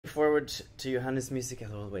forward to Johannes music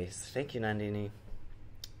as always. Thank you, Nandini.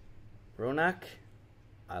 Ronak,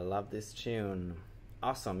 I love this tune.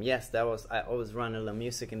 Awesome. Yes, that was, I always run a little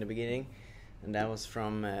music in the beginning, and that was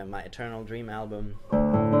from my Eternal Dream album.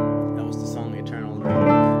 That was the song Eternal Dream.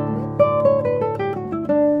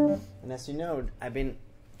 And as you know, I've been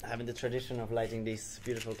having the tradition of lighting these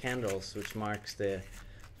beautiful candles, which marks the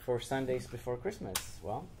 4 Sundays before Christmas.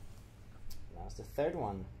 Well, now it's the third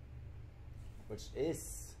one, which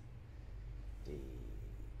is the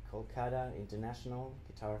Calcutta International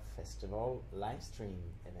Guitar Festival live stream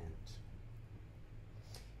event.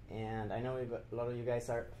 And I know a lot of you guys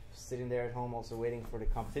are sitting there at home also waiting for the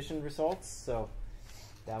competition results, so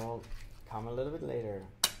that will come a little bit later.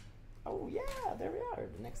 Oh yeah, there we are,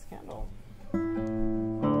 the next candle.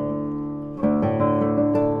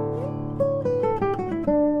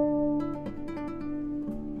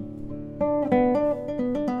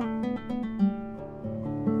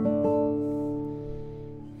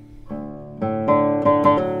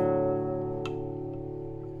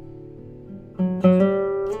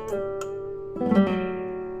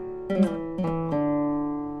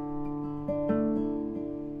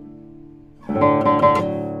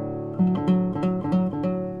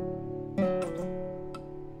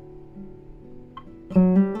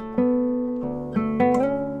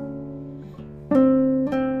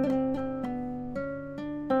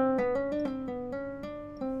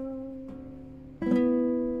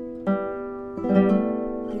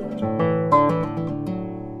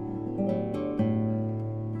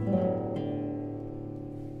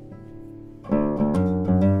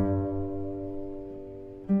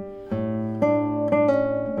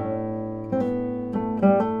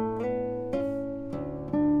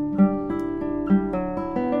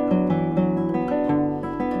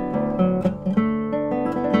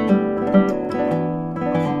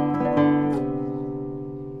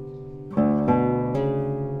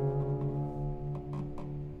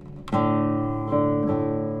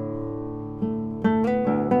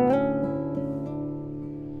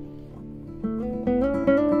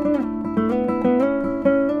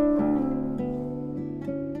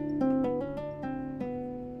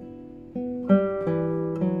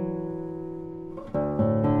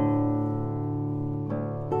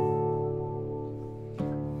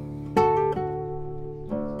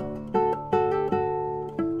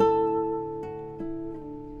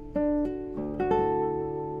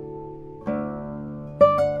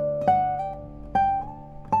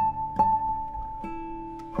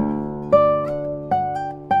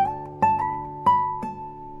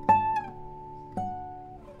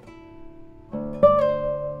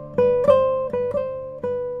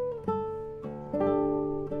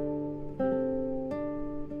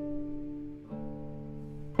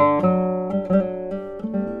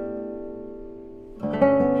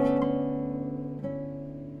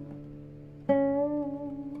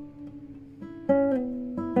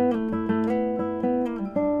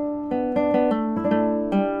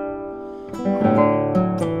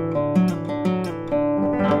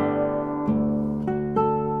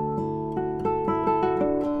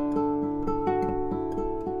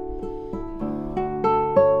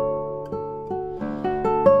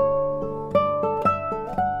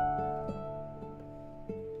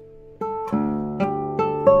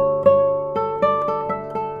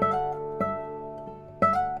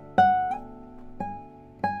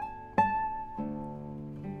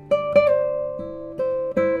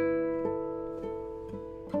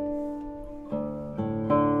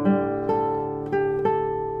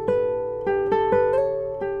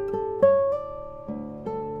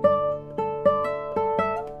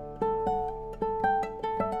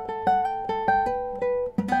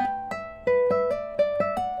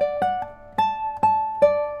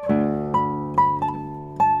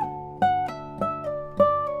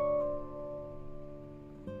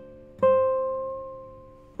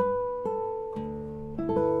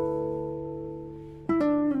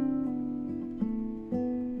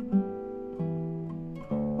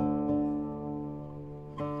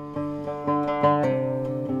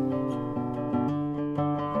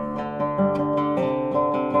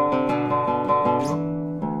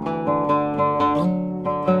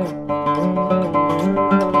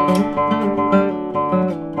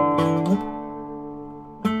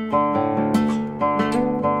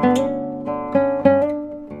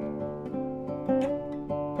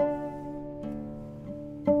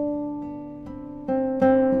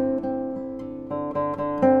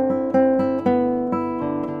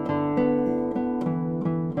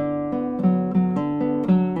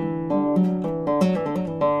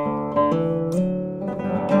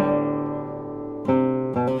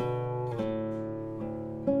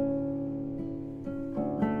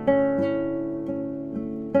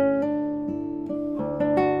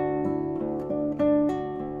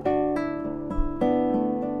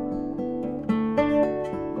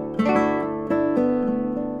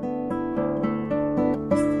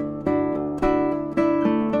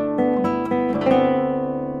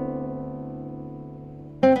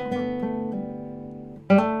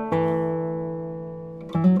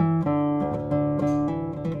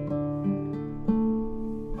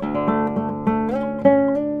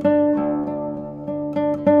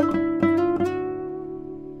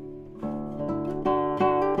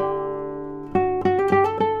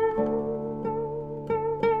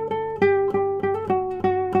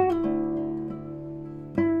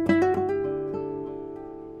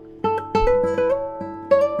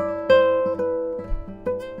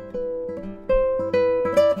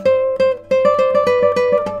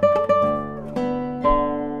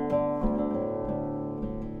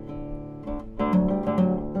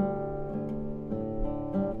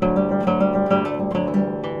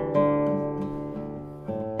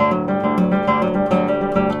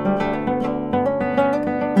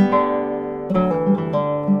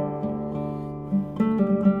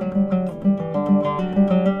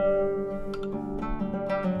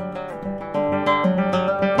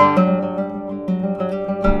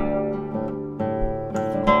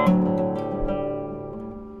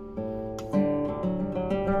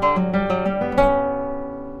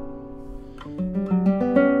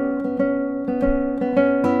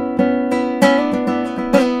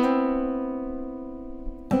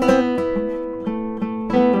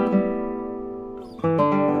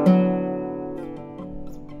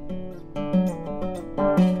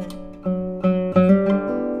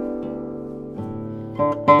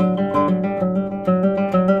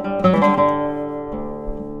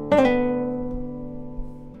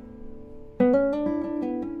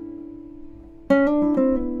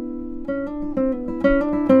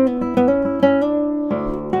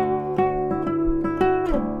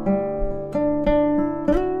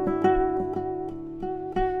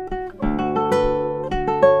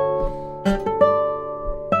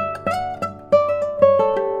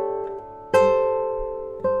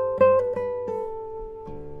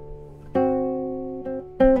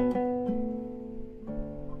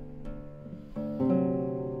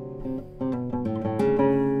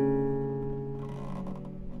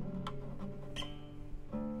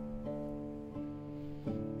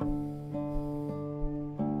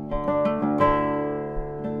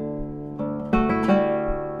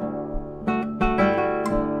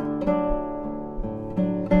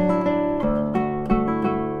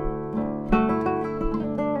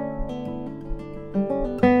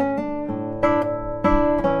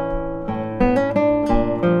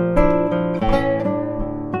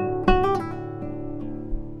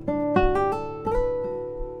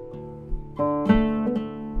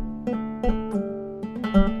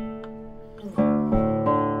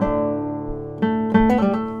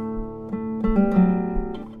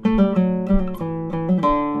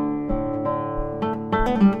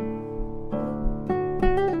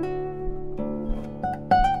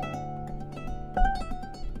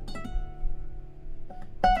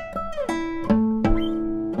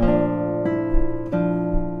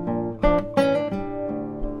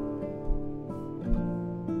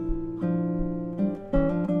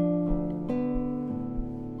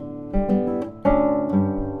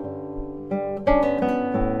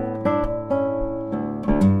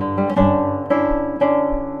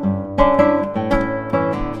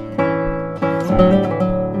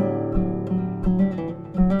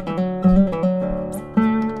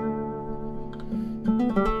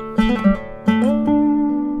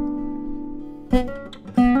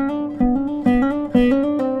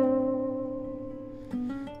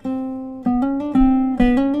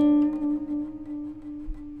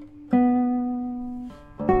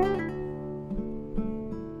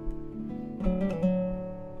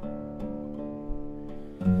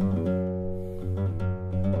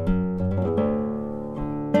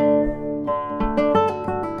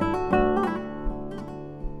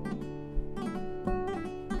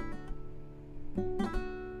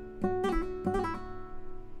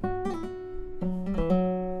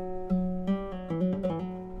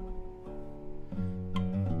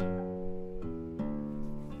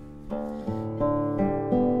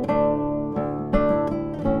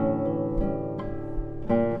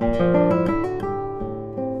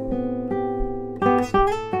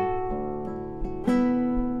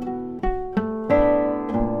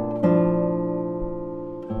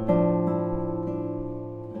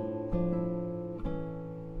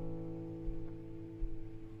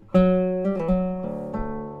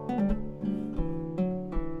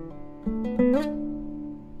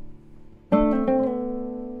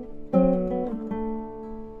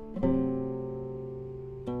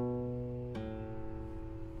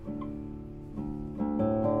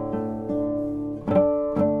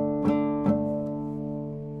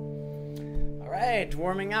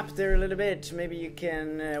 Warming up there a little bit. Maybe you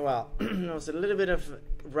can, well, there was a little bit of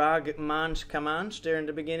rag manche kamanche there in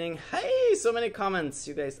the beginning. Hey, so many comments.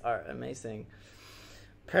 You guys are amazing.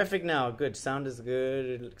 Perfect now. Good. Sound is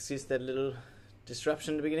good. Excuse that little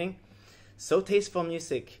disruption in the beginning. So tasteful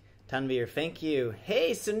music. Tanvir, thank you.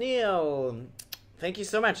 Hey, Sunil. Thank you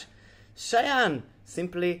so much. Cheyenne,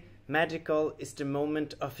 simply magical is the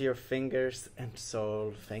moment of your fingers and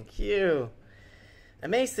soul. Thank you.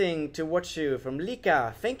 Amazing to watch you from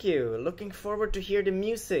Lika. Thank you. Looking forward to hear the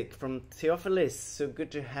music from Theophilus. So good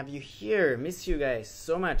to have you here. Miss you guys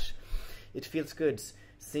so much. It feels good.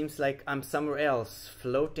 Seems like I'm somewhere else,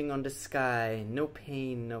 floating on the sky. No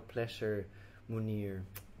pain, no pleasure. Munir.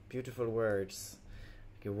 Beautiful words.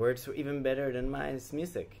 Your words were even better than my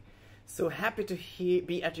music. So happy to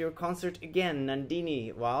be at your concert again,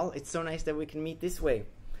 Nandini. Wow, it's so nice that we can meet this way.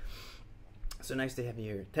 So nice to have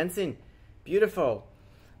you here. Tenzin. Beautiful.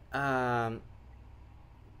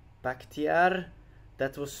 Bakhtiar,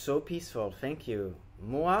 that was so peaceful. Thank you.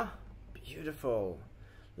 Moa, beautiful.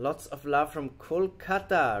 Lots of love from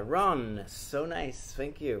Calcutta. Ron, so nice.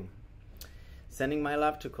 Thank you. Sending my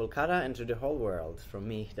love to Calcutta and to the whole world. From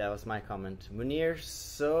me, that was my comment. Munir,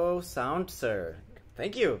 so sound, sir.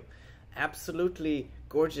 Thank you. Absolutely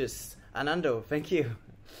gorgeous. Anando, thank you.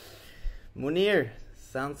 Munir,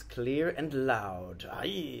 sounds clear and loud.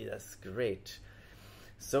 Aye, that's great.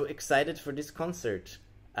 So excited for this concert.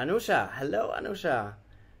 Anusha, hello Anusha.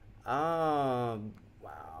 Wow,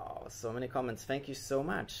 so many comments. Thank you so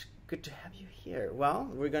much. Good to have you here. Well,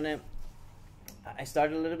 I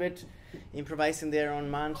started a little bit improvising there on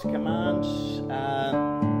Manch Command.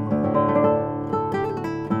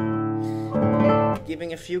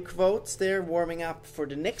 Giving a few quotes there, warming up for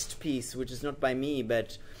the next piece, which is not by me,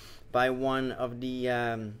 but by one of the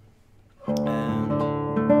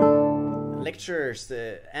lecturers.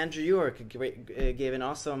 Andrew York gave an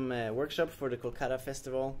awesome workshop for the Calcutta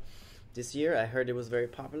Festival this year. I heard it was very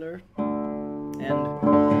popular, and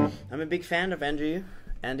I'm a big fan of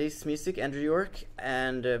Andy's music, Andrew York,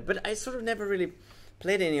 and but I sort of never really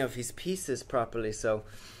played any of his pieces properly. So,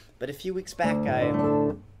 but a few weeks back,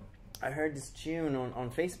 I heard this tune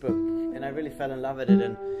on Facebook, and I really fell in love with it,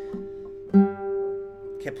 and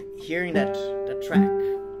kept hearing that track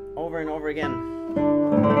over and over again.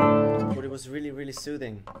 But it was really, really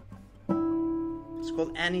soothing. It's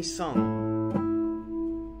called Annie's Song.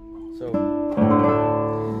 So,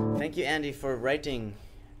 thank you, Andy, for writing.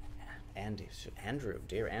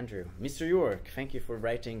 Dear Andrew, Mr. York, thank you for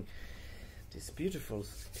writing this beautiful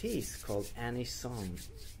piece called Annie's Song.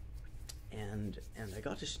 And I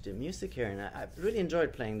got the music here, and I really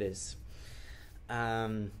enjoyed playing this.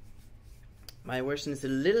 My version is a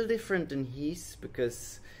little different than his,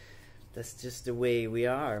 because that's just the way we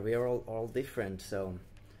are. We are all different, so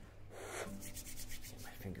get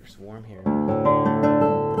my fingers warm here.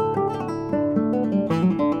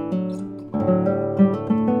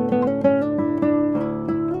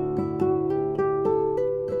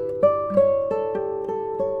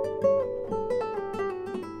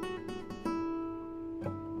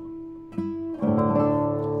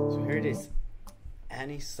 So here it is,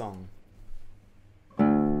 Annie's Song.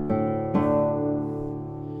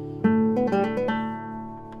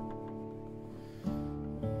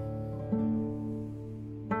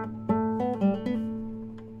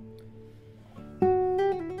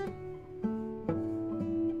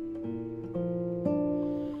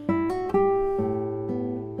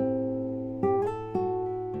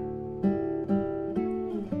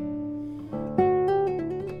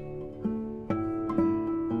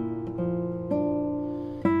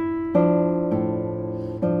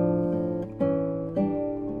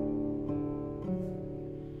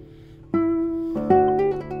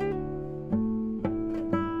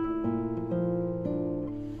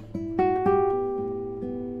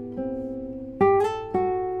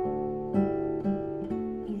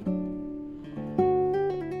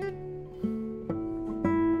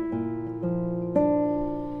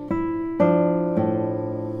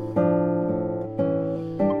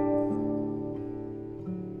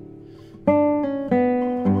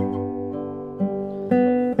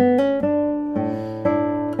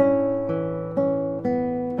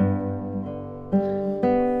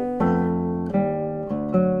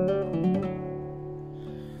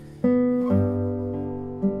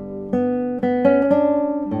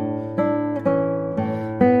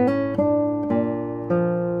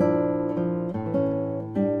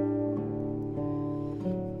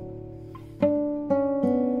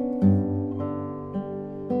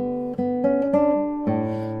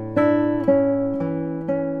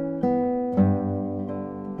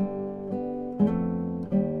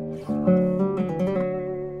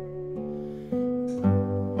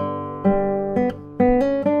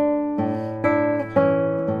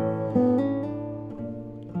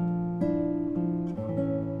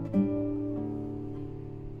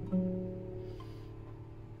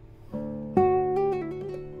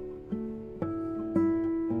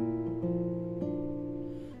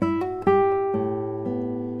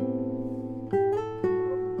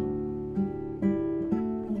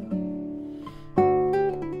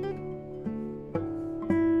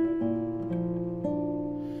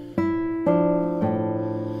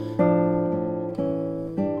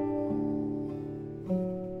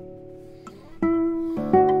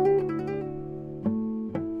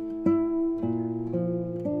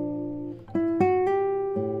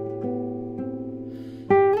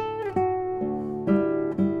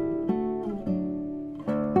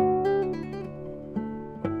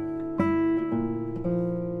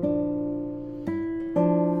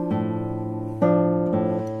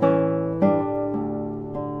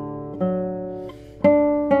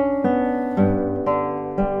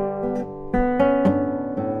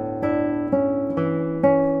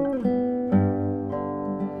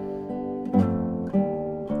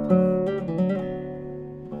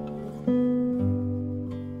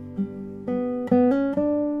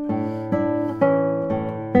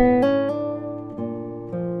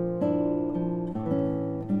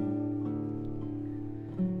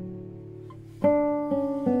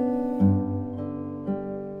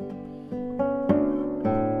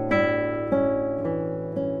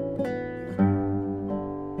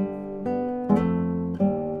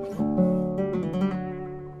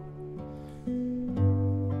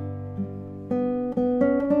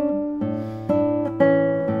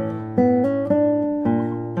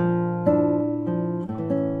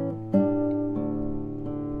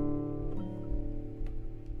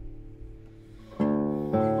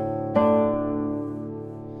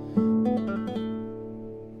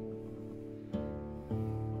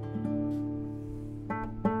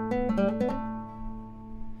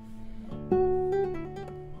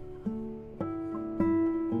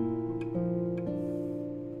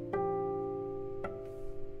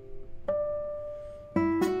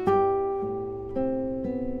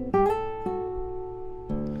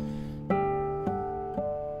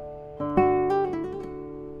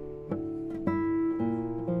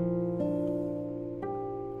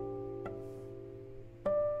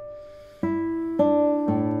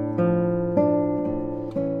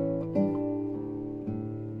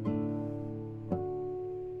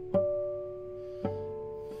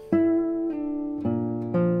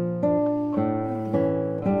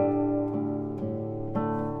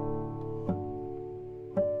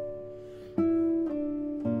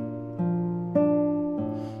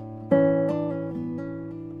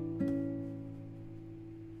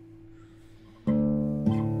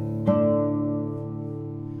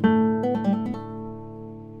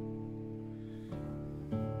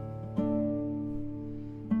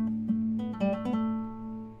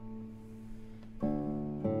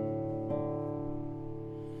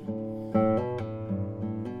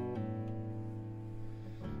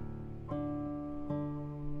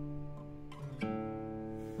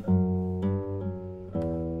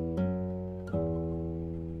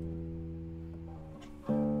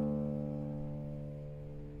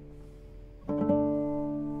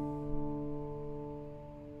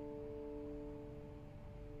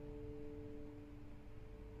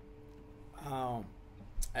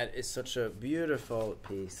 That is such a beautiful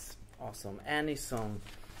piece. Awesome. Annie song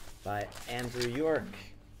by Andrew York.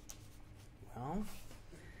 Well,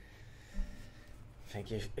 thank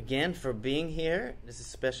you again for being here. This is a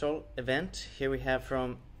special event. Here we have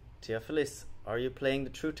from Theophilus. Are you playing the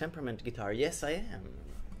True Temperament guitar? Yes, I am.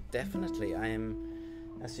 Definitely. I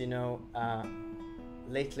am, as you know,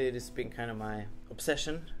 lately it has been kind of my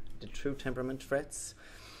obsession, the True Temperament frets.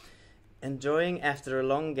 Enjoying after a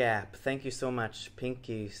long gap. Thank you so much,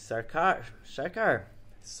 Pinky Sarkar.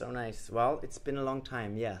 So nice. Well, it's been a long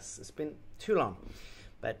time. Yes, it's been too long.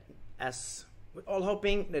 But as we're all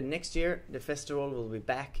hoping that next year the festival will be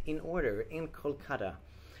back in order in Calcutta.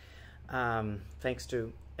 Thanks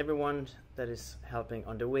to everyone that is helping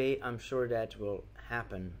on the way. I'm sure that will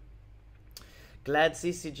happen. Glad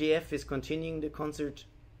CCGF is continuing the concert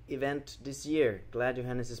event this year. Glad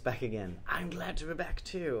Johannes is back again. I'm glad to be back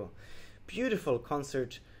too. Beautiful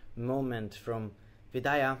concert moment from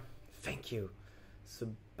Vidaya. Thank you.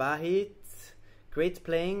 Subahit, great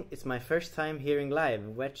playing. It's my first time hearing live.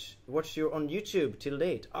 Watch you on YouTube till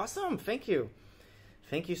date. Awesome. Thank you.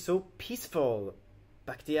 Thank you. So peaceful.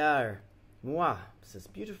 Bakhtiar. Moi. This is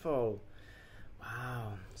beautiful.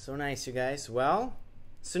 Wow. So nice, you guys. Well,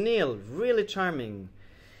 Sunil, really charming.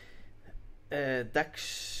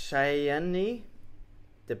 Dakshayani.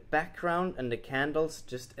 The background and the candles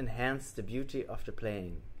just enhance the beauty of the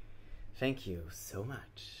playing. Thank you so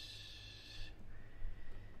much.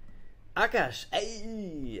 Akash.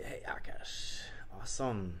 Hey Akash.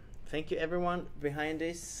 Awesome. Thank you everyone behind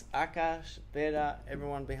this. Akash, Vera,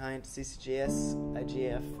 everyone behind CCGS,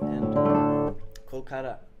 IGF, and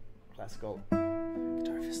Kolkata Classical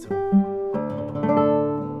Guitar Festival.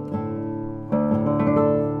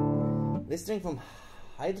 Listening from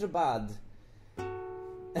Hyderabad.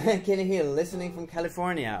 Kenny Hill, listening from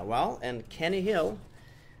California. Well, and Kenny Hill,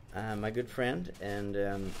 my good friend,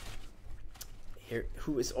 and here,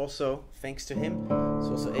 who is also, thanks to him, is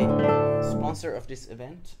also a sponsor of this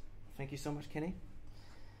event. Thank you so much, Kenny.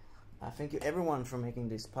 Thank you everyone for making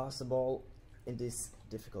this possible in these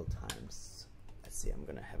difficult times. Let's see, I'm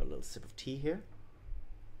gonna have a little sip of tea here.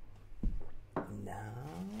 Now,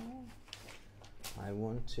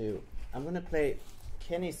 I'm gonna play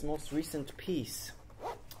Kenny's most recent piece.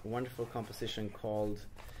 Wonderful composition called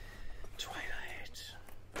Twilight.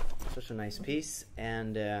 Such a nice piece,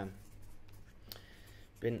 and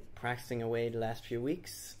been practicing away the last few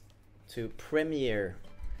weeks to premiere.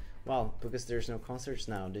 Well, because there's no concerts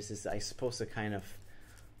now, this is, I suppose, a kind of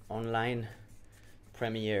online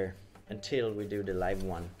premiere until we do the live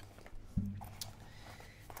one.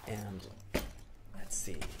 And let's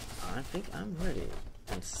see, I think I'm ready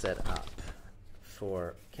and set up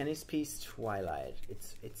for Kenny's piece Twilight.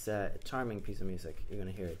 It's a charming piece of music. You're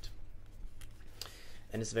gonna hear it,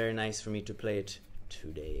 and it's very nice for me to play it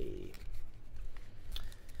today.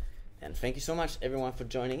 And thank you so much everyone for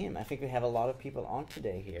joining in. I think we have a lot of people on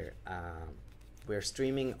today here. We're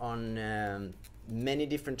streaming on many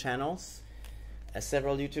different channels,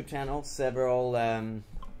 several YouTube channels, several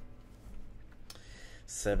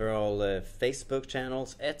Facebook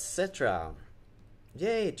channels, etc.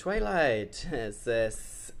 Yay, Twilight,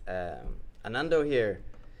 says Anando here.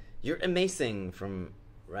 You're amazing, from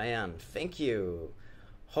Ryan. Thank you.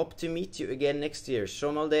 Hope to meet you again next year.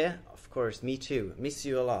 Shomalde, of course, me too. Miss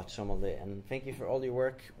you a lot, Shomalde. And thank you for all your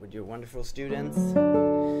work with your wonderful students.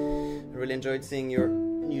 I really enjoyed seeing your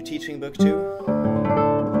new teaching book too.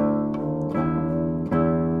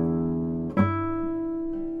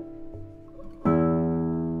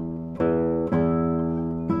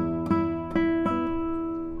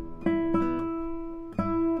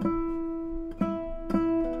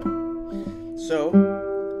 So,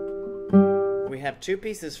 we have two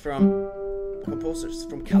pieces from composers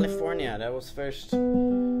from California. That was first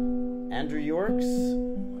Andrew York's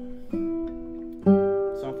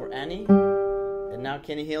song for Annie, and now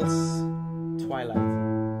Kenny Hill's Twilight.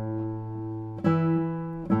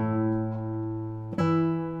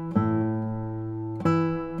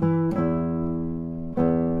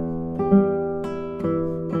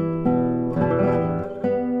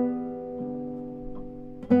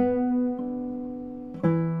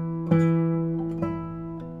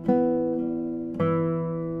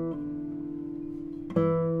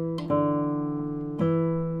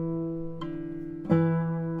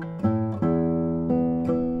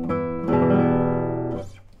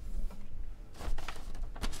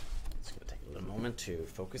 To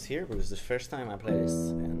focus here because it's the first time I play this,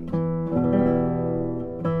 and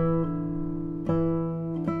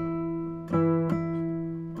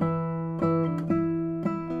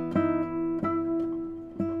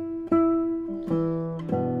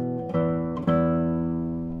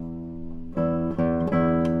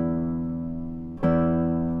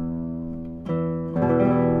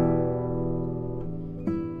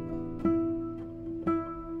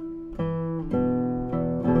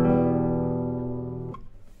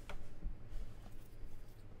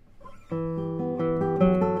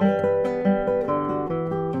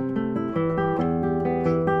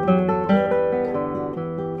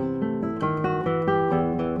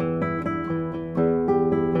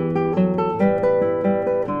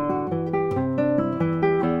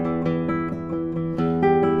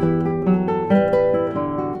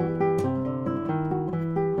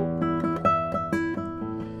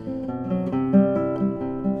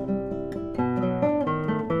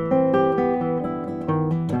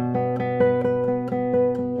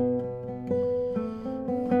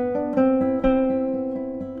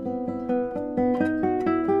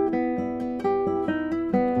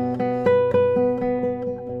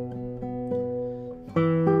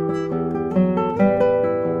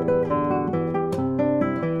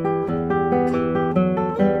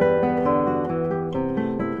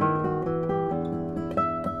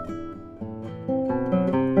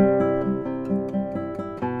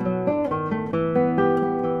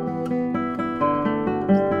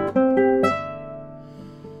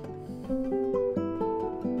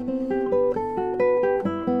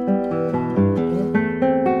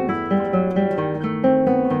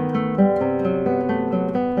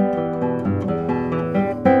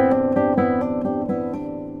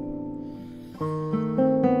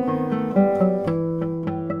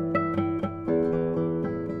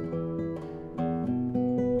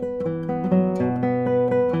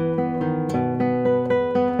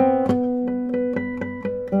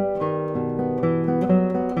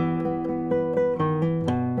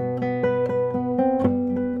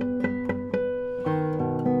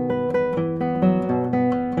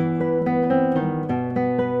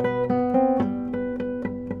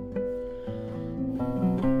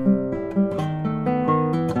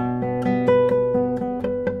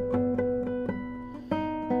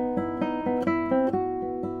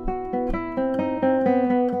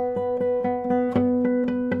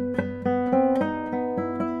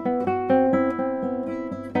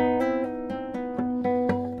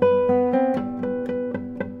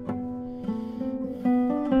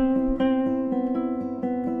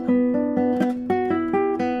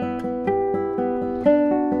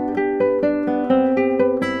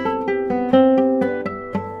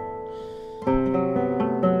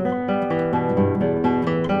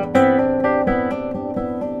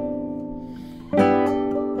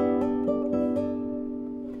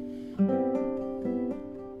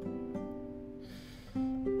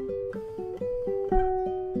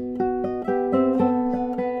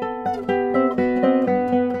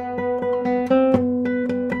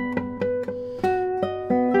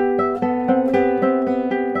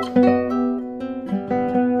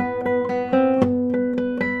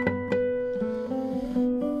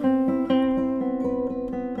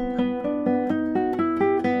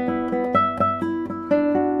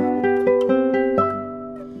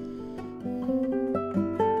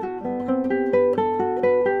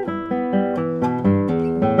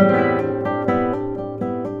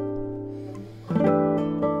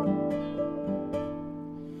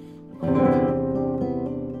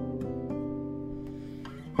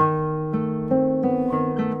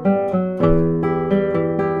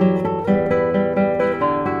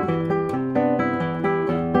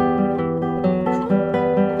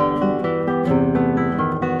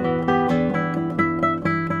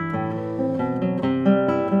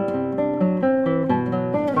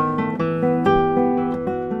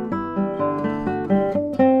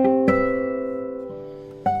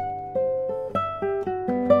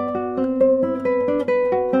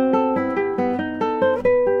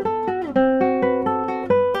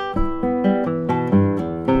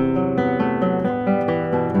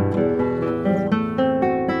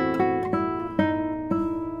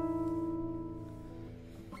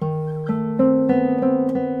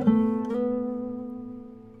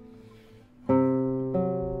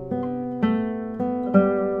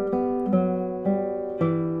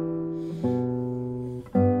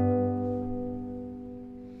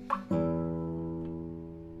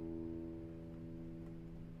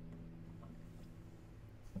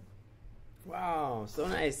Wow, so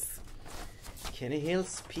nice. Kenny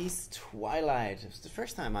Hill's piece Twilight. It's the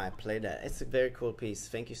first time I played that. It's a very cool piece.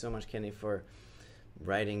 Thank you so much, Kenny, for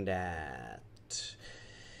writing that.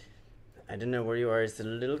 I don't know where you are. It's a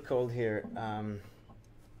little cold here. I'm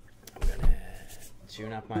gonna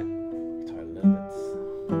tune up my guitar a little bit.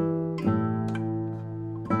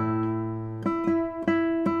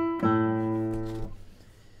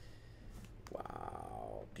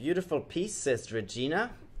 Wow, beautiful piece, says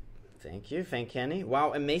Regina. Thank you, thank Kenny.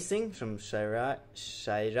 Wow, amazing, from Shairar.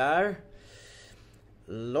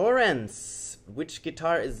 Lawrence, which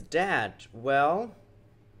guitar is that? Well,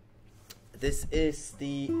 this is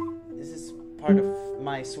part of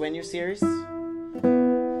my Sueño series.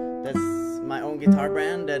 That's my own guitar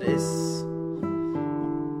brand that is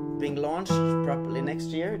being launched properly next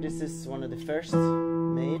year. This is one of the first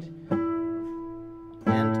made,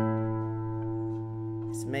 and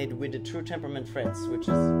it's made with the True Temperament frets, which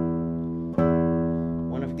is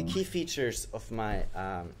one of the key features of my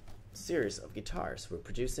series of guitars we're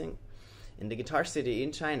producing in the Guitar City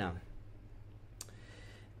in China.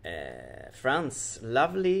 France,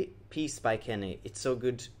 lovely piece by Kenny. It's so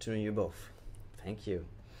good to know you both. Thank you.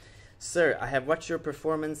 Sir, I have watched your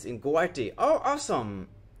performance in Guwahati. Oh, awesome.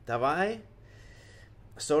 Davai.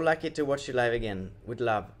 So lucky to watch you live again. With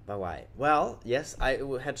love, bye-bye. Well, yes, I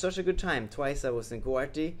had such a good time. Twice I was in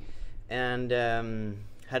Guwahati, and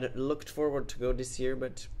had looked forward to go this year,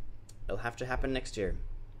 but it'll have to happen next year.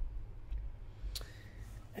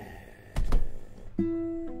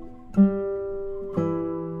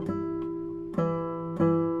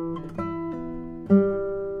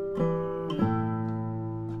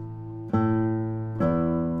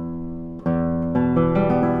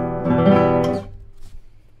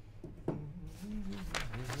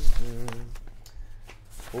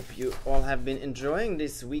 Hope you all have been enjoying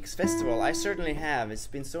this week's festival. I certainly have. It's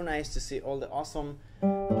been so nice to see all the awesome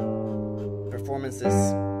performances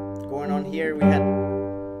going on here. We had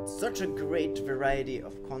such a great variety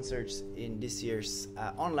of concerts in this year's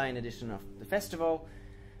online edition of the festival.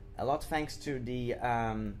 A lot thanks to the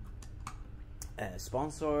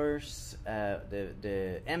sponsors,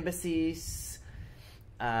 the embassies.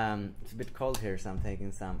 It's a bit cold here, so I'm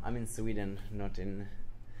taking some. I'm in Sweden, not in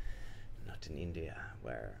India,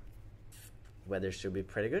 where weather should be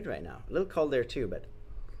pretty good right now. A little cold there too, but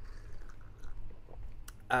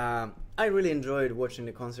I really enjoyed watching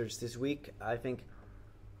the concerts this week. I think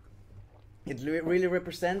it really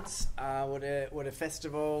represents what a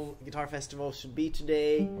festival, guitar festival, should be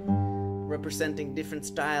today. Representing different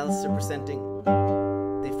styles, representing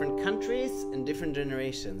different countries and different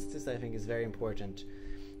generations. This, I think, is very important.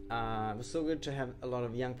 It was so good to have a lot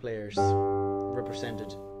of young players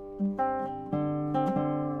represented.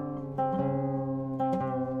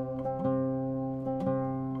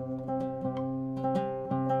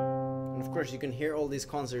 And of course, you can hear all these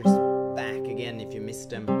concerts back again if you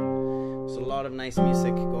missed them. There's a lot of nice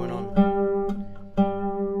music going on.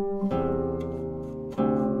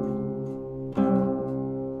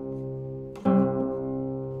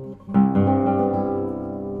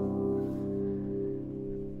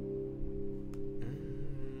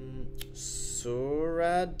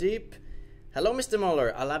 Deep. Hello, Mr.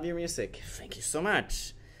 Moller. I love your music. Thank you so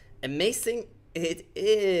much. Amazing it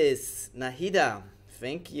is. Nahida.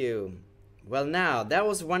 Thank you. Well, now, that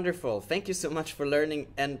was wonderful. Thank you so much for learning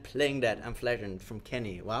and playing that. I'm flattered, from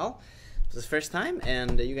Kenny. Well, it was the first time,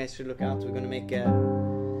 and you guys should look out. We're going to make a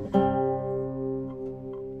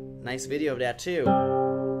nice video of that, too.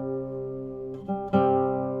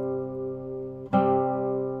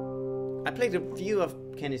 I played a few of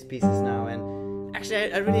Kenny's pieces now, and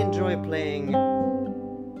actually, I really enjoy playing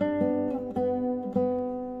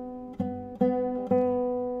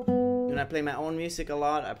when I play my own music a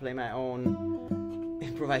lot. I play my own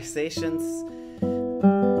improvisations,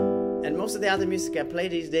 and most of the other music I play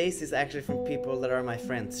these days is actually from people that are my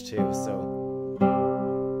friends too, so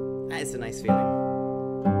it's a nice feeling.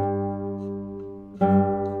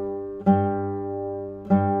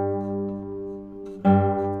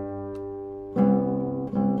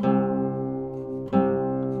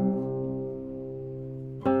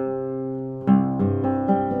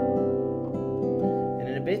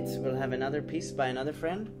 Another piece by another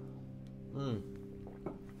friend,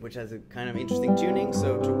 which has a kind of interesting tuning,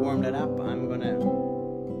 so to warm that up, I'm gonna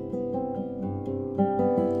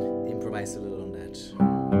improvise a little on that.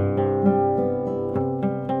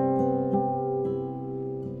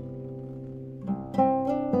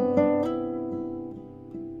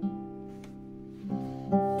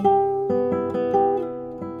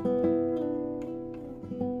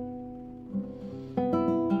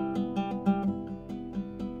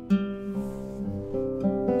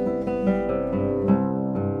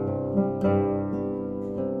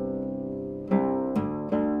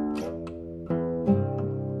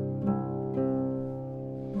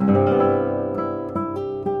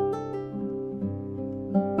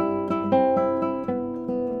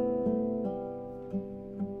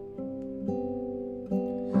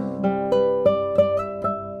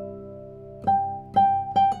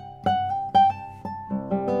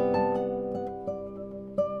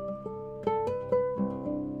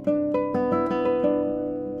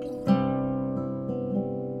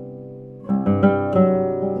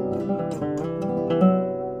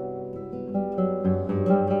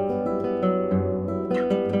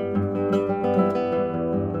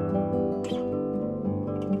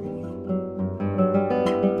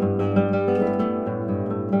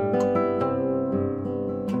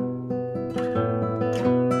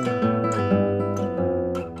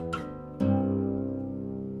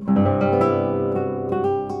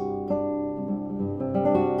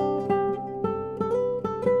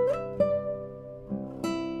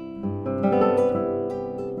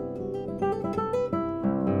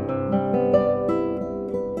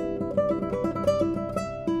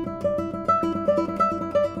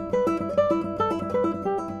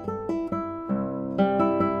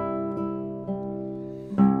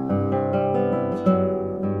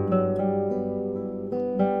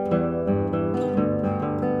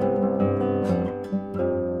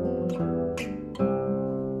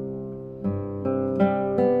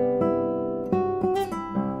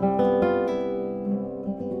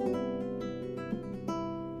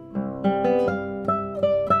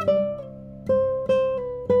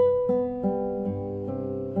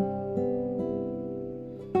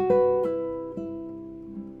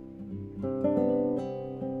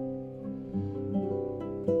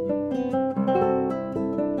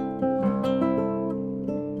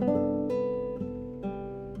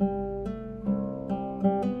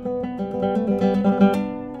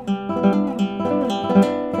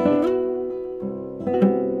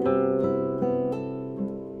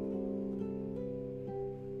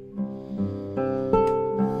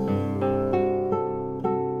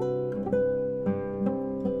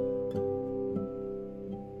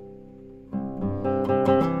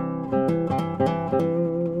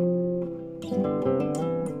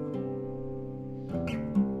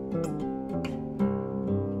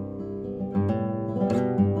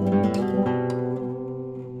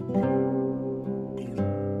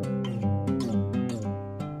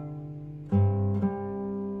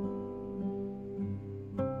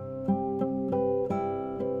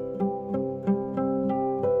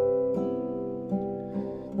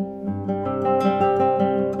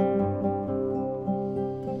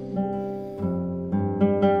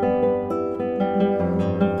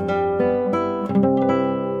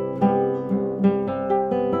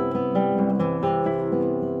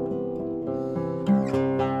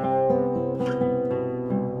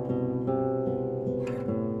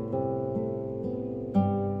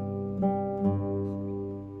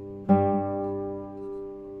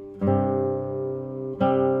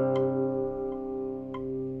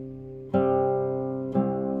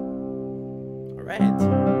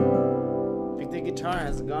 guitar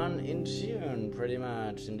has gone in tune, pretty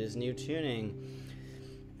much, in this new tuning.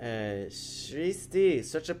 Shristi,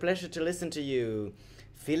 such a pleasure to listen to you.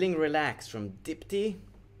 Feeling relaxed from Dipti.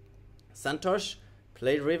 Santosh,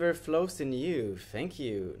 play River Flows in You. Thank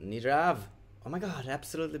you. Nirav, oh my god,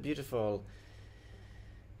 absolutely beautiful.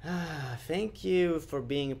 Thank you for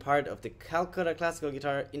being a part of the Calcutta Classical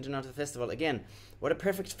Guitar International Festival. Again, what a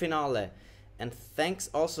perfect finale. And thanks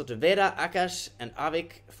also to Vera, Akash, and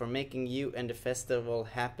Avik for making you and the festival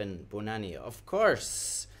happen. Bunani, of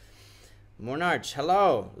course. Monarch,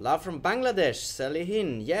 hello. Love from Bangladesh.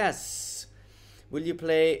 Salihin, yes. Will you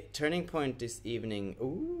play Turning Point this evening?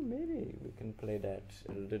 Ooh, maybe we can play that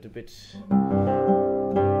a little bit.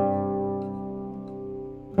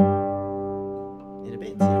 In a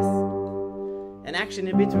bit, yes. And actually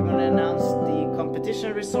in a bit we're going to announce the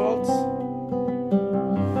competition results.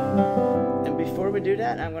 And before we do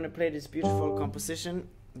that, I'm going to play this beautiful composition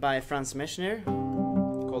by Franz Meschner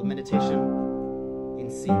called Meditation in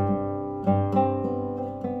C.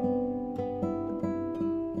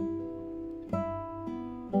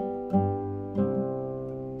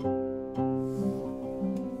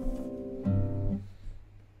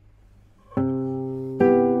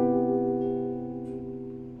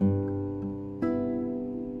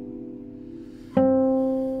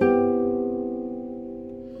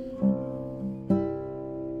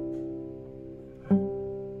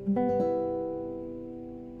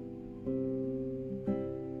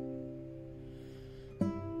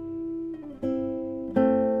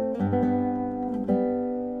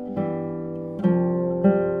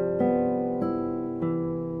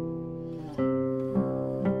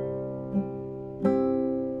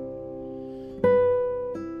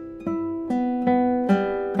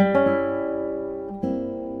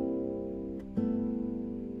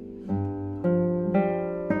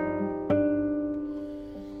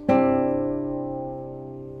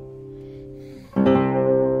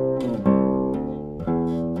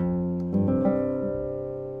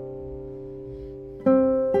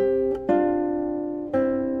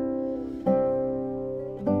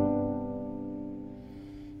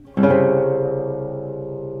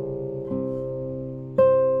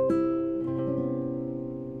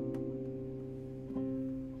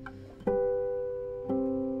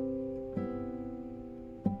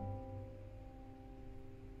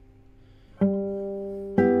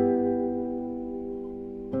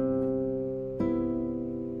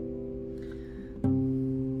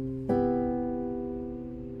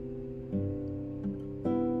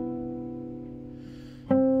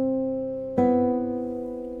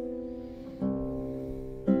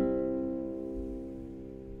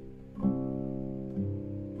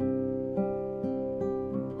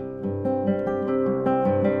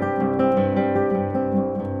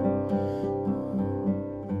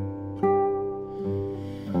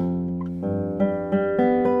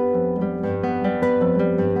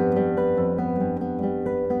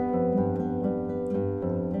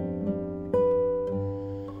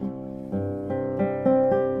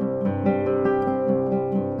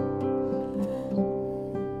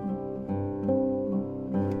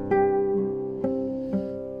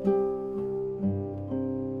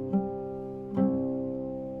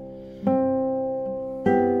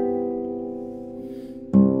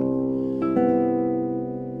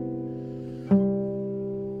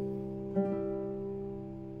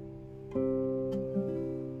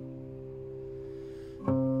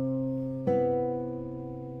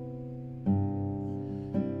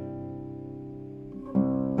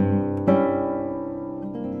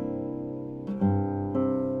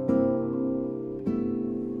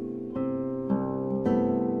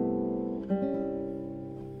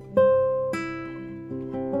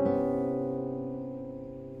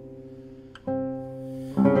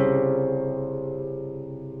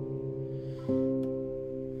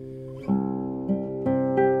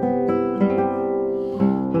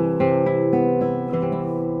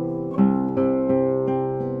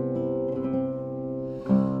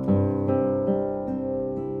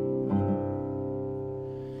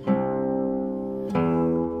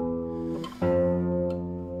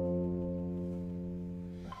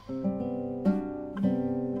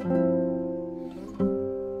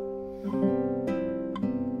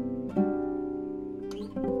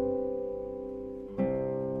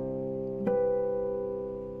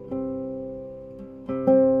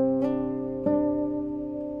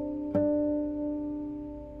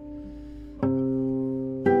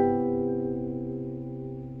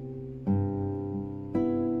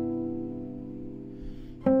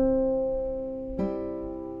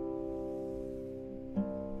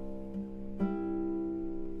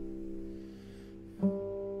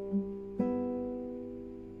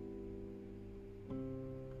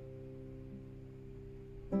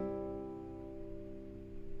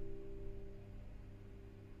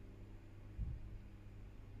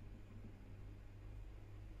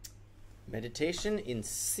 Meditation in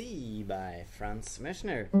C by Franz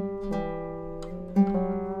Meschner.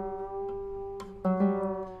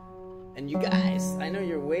 And you guys, I know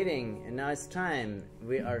you're waiting, and now it's time.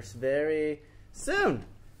 We are very soon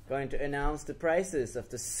going to announce the prizes of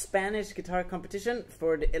the Spanish guitar competition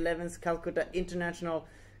for the 11th Calcutta International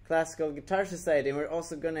Classical Guitar Society. And we're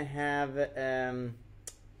also going to have,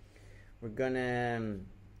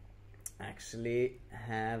 actually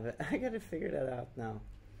have, I gotta figure that out now.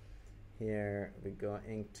 Here we're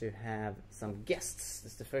going to have some guests.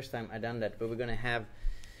 This is the first time I've done that, but we're going to have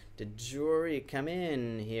the jury come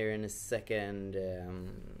in here in a second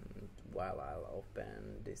while I'll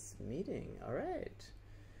open this meeting. All right.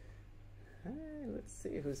 Let's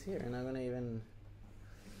see who's here. And I'm going to even...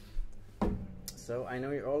 So I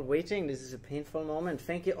know you're all waiting. This is a painful moment.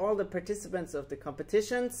 Thank you all the participants of the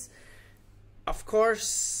competitions. Of course,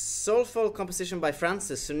 soulful composition by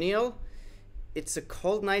Francis Sunil. It's a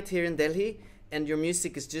cold night here in Delhi, and your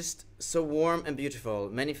music is just so warm and beautiful.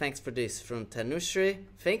 Many thanks for this from Tanushri.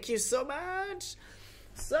 Thank you so much.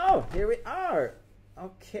 So here we are.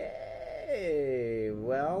 Okay.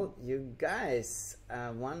 Well, you guys,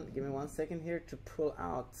 give me 1 second here to pull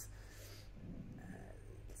out.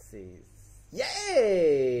 Let's see.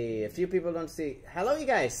 Yay! A few people don't see. Hello, you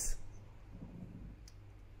guys.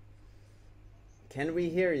 Can we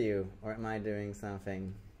hear you, or am I doing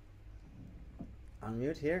something?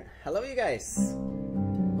 Unmute here. Hello, you guys.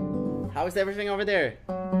 How is everything over there?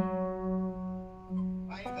 Fine,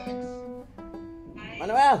 thanks. Hi.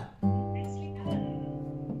 Manuel. Nicely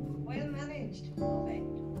done. Well managed. Perfect.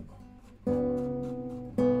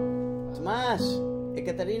 Tomas.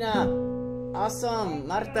 Ekaterina. Awesome.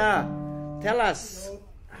 Marta. Tell us,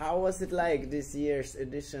 how was it like this year's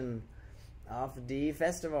edition of the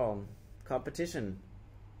festival competition?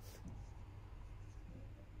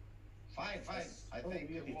 Fine. I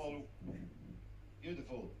think it's all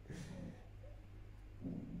beautiful.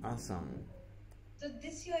 Awesome. So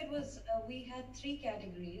this year it was, we had 3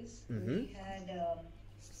 categories. Mm-hmm. We had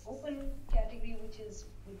open category, which is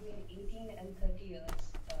between 18 and 30 years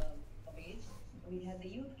of age. We had the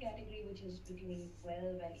youth category, which is between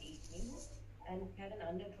 12 and 18, and had an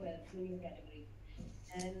under 12 junior category.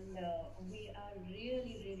 And we are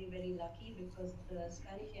really very lucky because the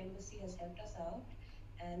Spanish Embassy has helped us out,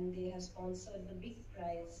 and they have sponsored the big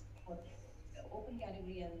prize for the open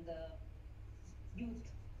category and the youth.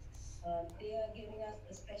 They are giving us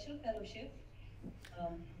a special fellowship.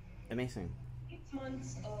 Amazing. 6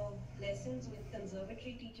 months of lessons with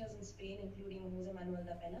conservatory teachers in Spain, including Jose Manuel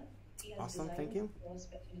da Pena. He has Awesome, designed thank you. the course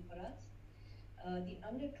specially for us. The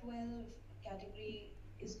under 12 category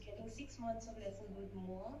is getting 6 months of lessons with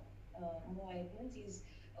more Edmonds. He's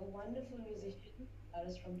a wonderful musician,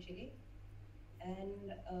 artist from Chile.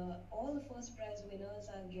 And all the first prize winners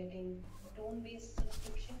are getting tone-based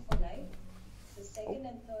subscription for life. The second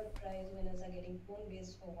and third prize winners are getting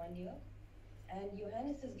tone-based for 1 year. And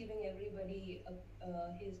Johannes is giving everybody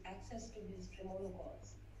his access to his tremolo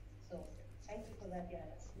chords. So thank you for that,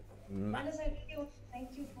 Johannes. Johannes, I really want to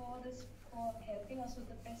thank you for this, for helping us with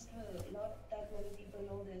the festival. Not that many people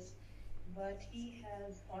know this, but he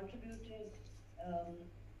has contributed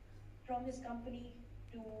from his company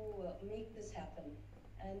to make this happen.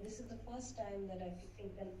 And this is the first time that I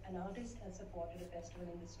think an artist has supported a festival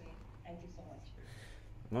in this way. Thank you so much.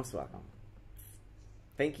 Most welcome.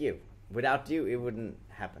 Thank you. Without you, it wouldn't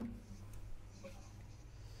happen. Yes.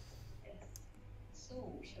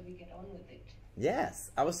 So, shall we get on with it?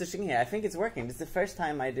 Yes, I was searching here. I think it's working. This is the first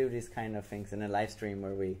time I do these kind of things in a live stream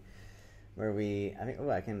where we I think,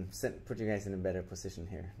 I can put you guys in a better position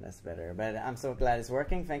here. That's better. But I'm so glad it's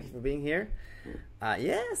working. Thank you for being here.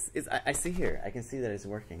 Yes, I see here. I can see that it's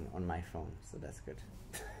working on my phone, so that's good.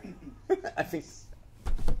 I think.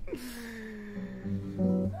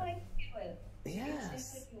 No, I think it will. Yes.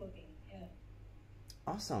 It's definitely working. Yeah.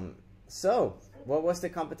 Awesome. So, what was the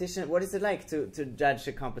competition? What is it like to judge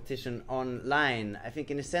a competition online? I think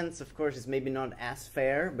in a sense, of course, it's maybe not as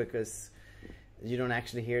fair because you don't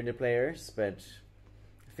actually hear the players, but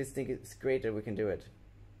I just think it's great that we can do it.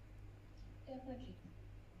 Definitely.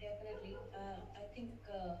 I think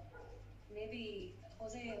maybe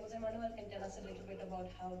Jose Manuel can tell us a little bit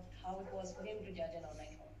about how it was for him to judge an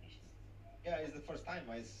online competition. Yeah, it's the first time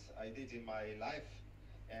I did in my life,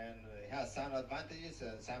 and it has some advantages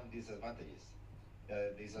and some disadvantages.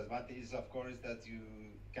 The disadvantage, of course, that you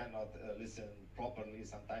cannot listen properly.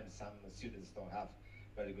 Sometimes some students don't have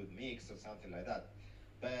very good mix or something like that.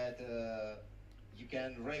 But you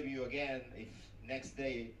can review again if next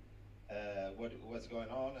day what's going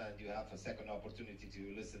on, and you have a second opportunity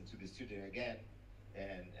to listen to the studio again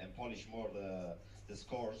and polish more the the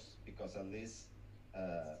scores, because at least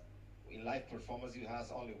in live performance you have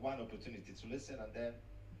only one opportunity to listen, and then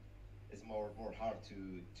it's more hard to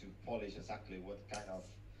polish exactly what kind of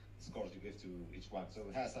scores you give to each one. So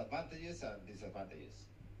it has advantages and disadvantages.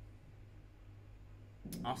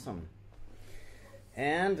 Awesome.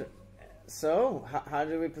 And so, how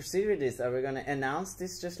do we proceed with this? Are we going to announce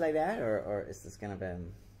this just like that, or is this going to be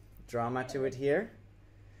drama to it here?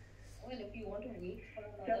 Well, if you want to wait for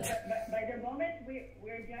So, another... by the moment,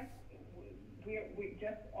 we're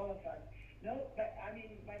just all of us. No, but I mean,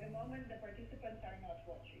 by the moment, the participants are not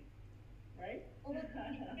watching, right? Oh,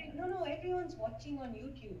 no, everyone's watching on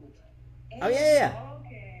YouTube. Oh, yeah.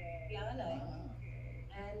 Okay. Yeah, like,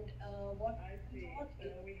 and what I see. So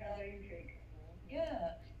we have the intake.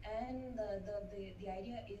 yeah, and the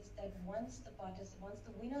idea is that once the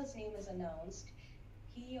winner's name is announced,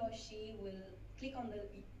 he or she will click on the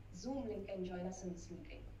Zoom link and join us in this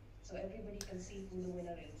meeting, so everybody can see who the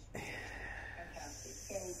winner is. Fantastic.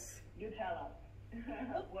 So you tell us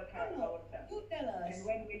what No, happens. you tell us. And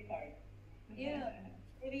when we start. Yeah,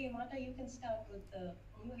 maybe Marta, you can start with the.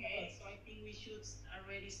 Okay, so I think we should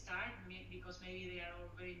already start because maybe they are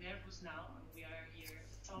all very nervous now and we are here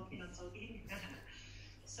talking and talking.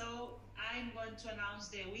 So I'm going to announce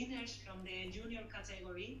the winners from the junior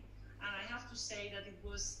category, and I have to say that it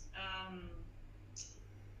was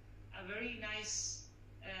a very nice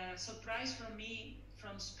surprise for me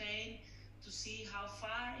from Spain to see how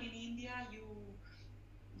far in India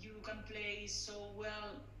you can play so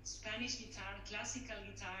well Spanish guitar, classical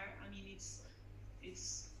guitar. I mean,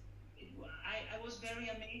 I was very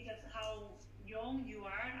amazed at how young you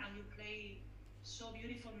are and you play so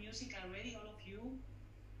beautiful music already, all of you.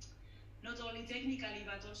 Not only technically,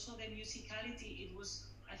 but also the musicality. It was,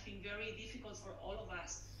 I think, very difficult for all of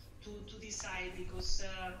us to decide because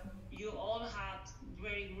you all had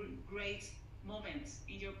very great moments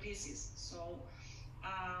in your pieces. So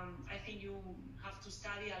I think you have to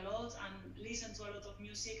study a lot and listen to a lot of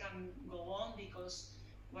music and go on, because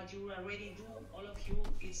what you already do, all of you,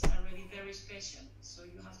 is already very special. So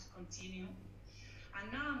you have to continue.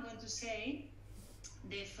 And now I'm going to say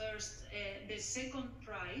the second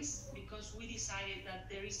prize, because we decided that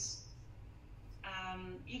there is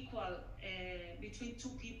equal between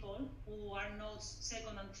two people who are not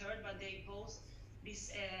second and third, but they both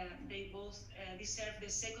deserve the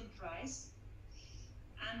second prize,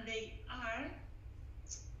 and they are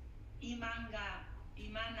Imana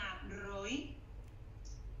Roy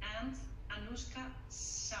and Anushka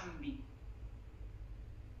Sambi.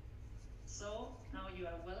 So now you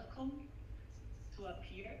are welcome to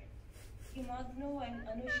appear. Imagno and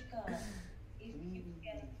Anushka, if you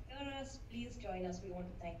can hear us, please join us. We want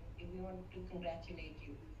to congratulate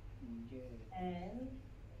you. And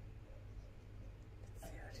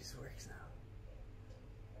Let's see how this works now.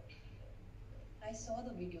 I saw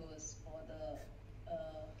the videos for the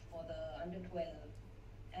under 12,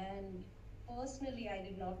 and personally, I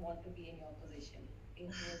did not want to be in your position.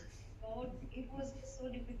 It was just so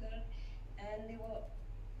difficult, and they were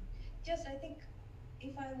just. I think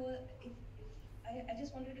if I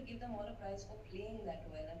just wanted to give them all a prize for playing that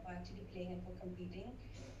well and for actually playing and for competing.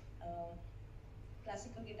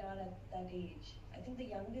 Classical guitar at that age. I think the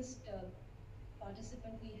youngest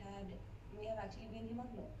participant we may have actually been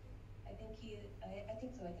Himagno. I think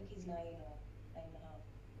so. I think he's 9 or 9.5.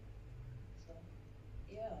 So,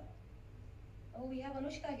 yeah. Oh, we have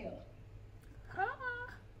Anushka here.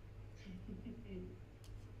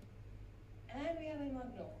 And we have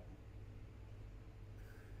Himagno.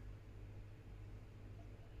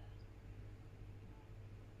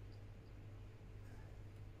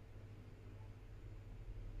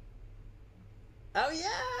 Oh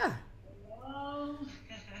yeah! Hello.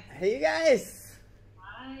 Hey you guys!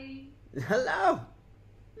 Hi. Hello!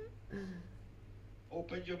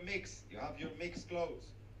 Open your mix. You have your mix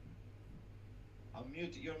closed.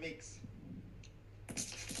 Unmute your mix.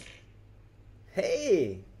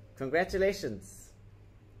 Hey! Congratulations!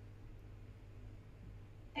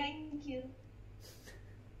 Thank you.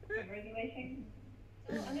 Congratulations.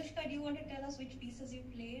 So, Anushka, do you want to tell us which pieces you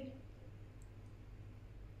played?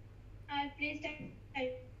 I placed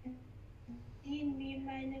in Me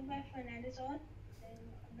Minor by Fernandez on,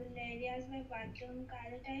 Valeria's by Bathroom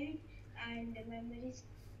Carotide, and Memories.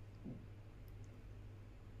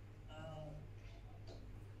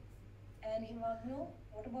 And Himagno,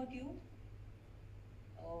 what about you?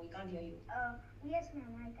 Oh, we can't hear you. Yes,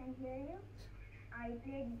 ma'am, I can hear you. I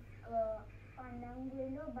played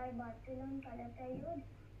Fandanguelo by Bartolom Calatayud,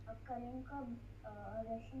 a Kalinka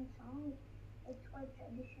Russian song. It's quite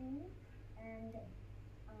traditional. And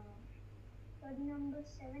number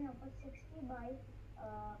 7 opus 60 by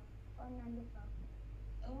on Nandita.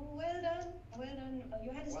 Oh, well done. Well done.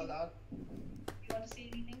 Johannes, Well done. you want to say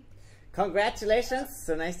anything? Congratulations.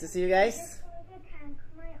 So nice to see you I guys. just want to thank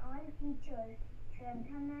my all teachers,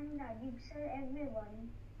 Shraddha ma'am, Rajiv sir, everyone.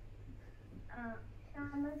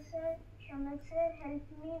 Shamal sir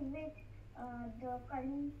helped me with the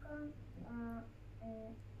Kalinka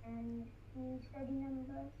and study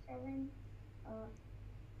number 7.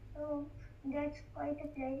 So that's quite a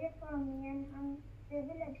pleasure for me and I'm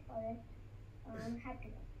privileged for it. I'm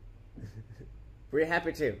happy. We're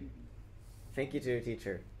happy too. Thank you to your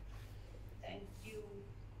teacher. Thank you.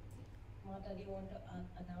 Marta, do you want to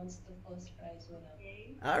announce the first prize winner?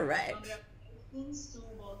 Okay. All right. Congratulations to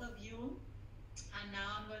both of you. And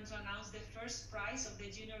now I'm going to announce the first prize of the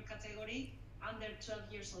junior category under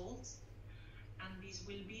 12 years old. And this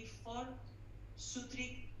will be for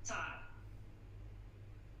Sutrik Tar.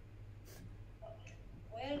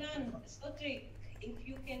 Well done. Sotrik, if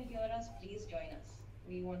you can hear us, please join us.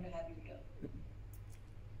 We want to have you here.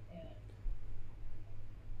 Yeah.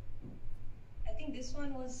 I think this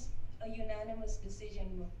one was a unanimous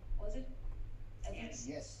decision, was it? I think Yes.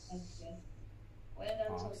 Yes. yes. Well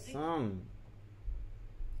done, Sotrik. Awesome.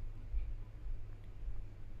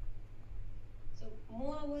 So,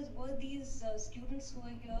 Moa, were these students who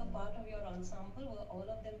are here part of your ensemble? Were all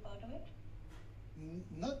of them part of it?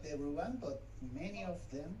 Not everyone, but many of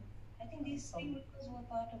them. I think these three members were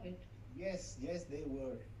part of it. Yes, they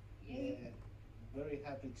were. Yay. Very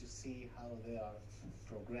happy to see how they are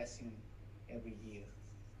progressing every year.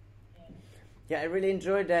 Yeah, I really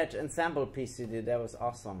enjoyed that ensemble piece you did. That was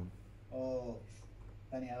awesome. Oh,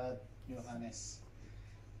 Dhanyavad, Johannes.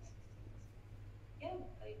 Yeah,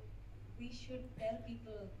 we should tell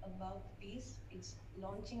people about the piece. It's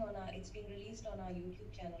launching on it's being released on our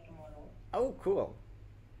YouTube channel tomorrow. Oh, cool.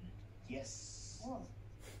 Yes. Oh,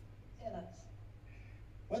 tell us.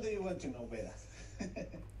 What do you want to know better?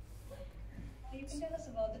 You can tell us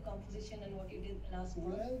about the composition and what you did last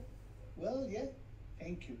month. Well, yeah.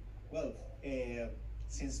 Thank you. Well,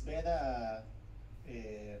 since Beda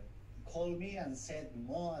called me and said,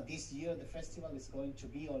 Moa, this year the festival is going to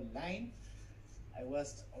be online, I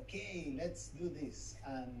was, okay, let's do this.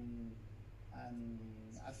 And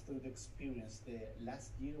after the experience the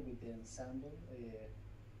last year with the ensemble,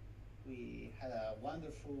 we had a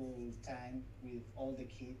wonderful time with all the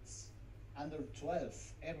kids, under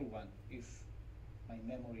 12, everyone, if my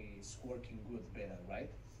memory is working good, better, right?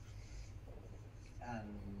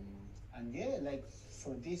 And yeah, like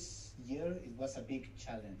for this year, it was a big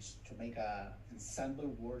challenge to make a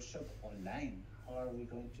ensemble workshop online. How are we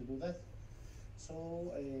going to do that?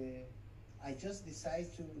 So I just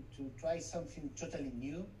decided to try something totally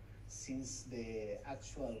new, since the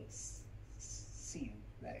actual scene,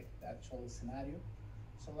 like the actual scenario.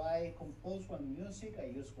 So I compose one music, I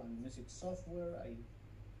use one music software, I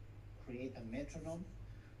create a metronome.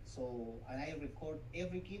 So, and I record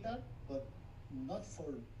every guitar, but not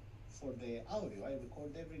for the audio. I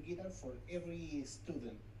record every guitar for every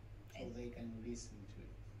student, so they can listen to it.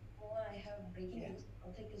 Oh, I have breaking news.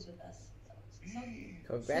 Sotrik is with us.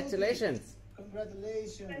 Congratulations.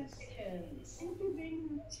 Congratulations. Congratulations. Thank you very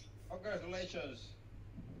much. Congratulations.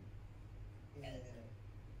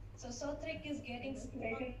 So Sotrik is getting.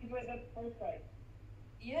 Congratulations for the first prize.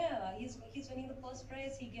 Yeah, he's winning the first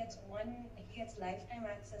prize. He gets lifetime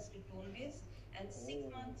access to tone bass and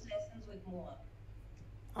 6 months lessons with Moa.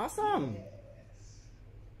 Awesome. Yes.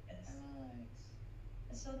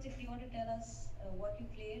 Nice. So, if you want to tell us what you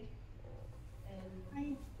played, and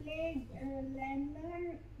I played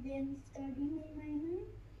Landler, then Study Minor,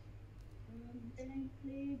 then I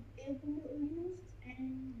played Evoluo Ulus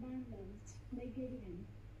and Bandas by Gideon.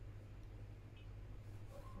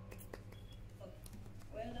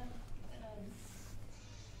 well done.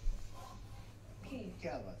 Okay,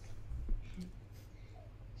 Calvat.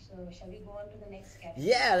 so shall we go on to the next category?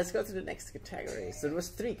 Yeah, let's go to the next category. So it was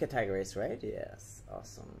 3 categories, right? Yes.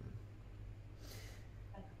 Awesome.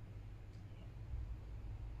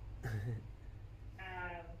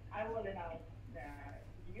 I will announce the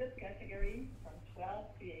youth category from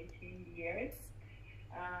 12 to 18 years.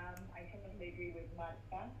 I totally agree with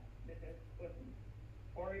Marta. This was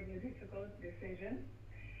horribly difficult decision.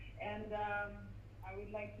 And I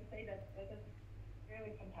would like to say that that is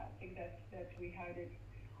really fantastic that we had it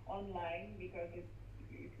online, because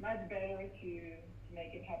it's much better to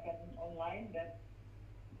make it happen online than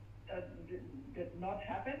did not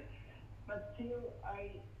happen. But still,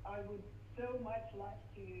 I would so much like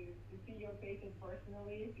to see your faces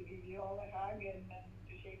personally, to give you all a hug and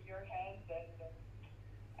to shake your hands. And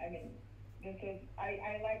I mean,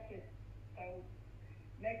 I liked it. So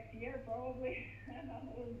next year probably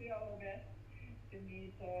we'll do our best to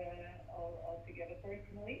meet all together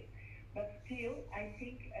personally. But still, I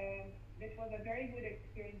think this was a very good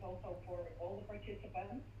experience also for all the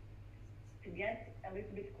participants to get a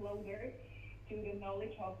little bit closer to the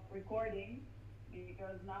knowledge of recording,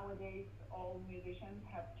 because nowadays all musicians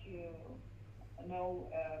have to know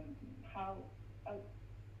how,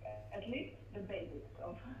 at least the basics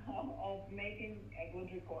of making a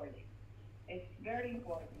good recording. It's very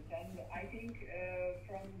important, and I think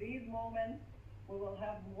from these moments we will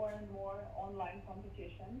have more and more online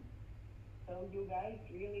competitions. So you guys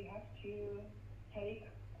really have to take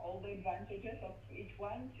all the advantages of each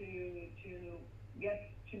one to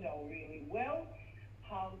get to know really well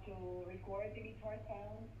how to record the guitar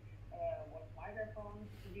sound, what microphones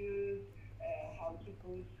to use, how to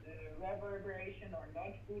put reverberation or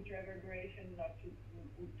not put reverberation, not to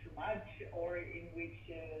put too much, or in which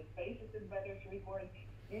spaces is better to record.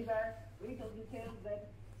 These are little details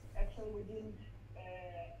that actually we didn't,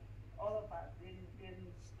 all of us didn't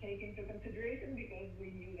take into consideration, because we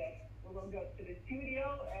knew that we will go to the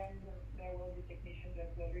studio and there will be technicians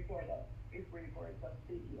that will record us if we record some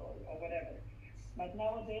video or whatever. But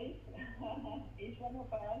nowadays, each one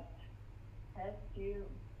of us has to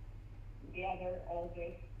gather all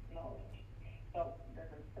this knowledge. So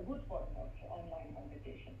that's a good form of online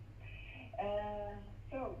competition.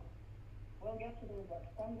 So we'll get to the results.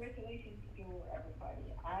 Congratulations to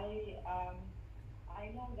everybody. I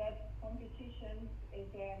know that competition is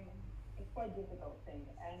quite difficult thing,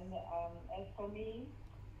 and as for me,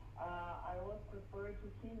 I always prefer to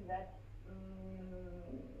think that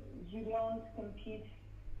you don't compete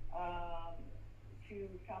to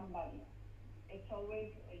somebody. It's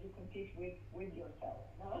always you compete with yourself,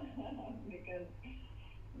 no? Because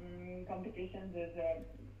competitions is a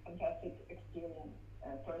fantastic experience,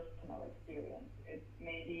 a personal experience. It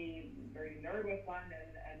may be very nervous one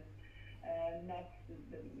and not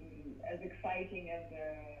as exciting as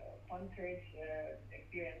a concert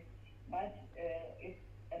experience, but it's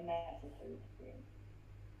a necessary experience.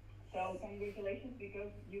 So congratulations,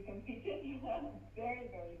 because you competed very,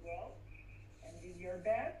 very well and did your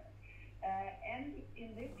best. And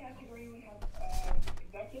in this category, we have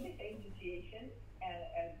exactly the same situation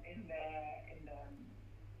as in the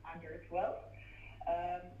under 12.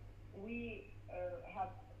 We have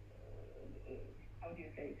how do you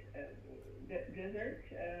say it? Dessert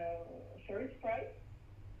first prize,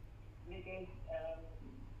 because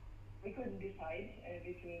we couldn't decide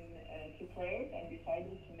between two players and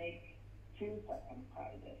decided to make two second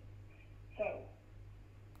prizes. So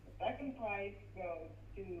the second prize goes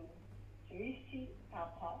to Srishti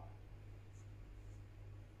Papa.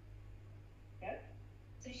 Yes?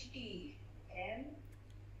 Srishti. And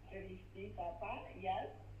Srishti Papa, yes.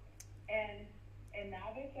 And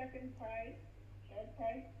another second prize, third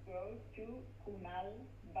prize, goes to Kunal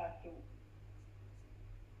Basu.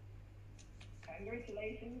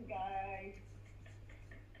 Congratulations, guys.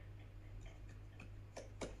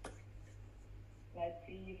 Let's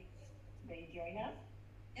see if they join us.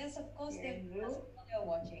 Yes, of course, Here they're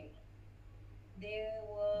watching. They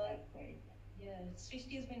were, That's great. yeah,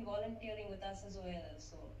 Srishti has been volunteering with us as well,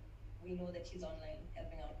 so we know that she's online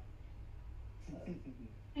helping out. So.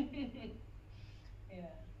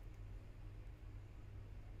 Yeah.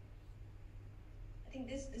 I think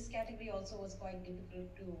this category also was quite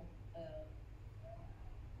difficult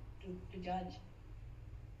to judge.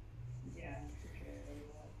 Yeah, it really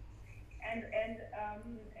was. And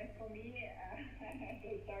as for me,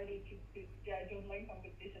 I started to judge online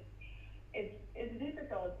competition. It's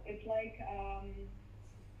difficult. It's like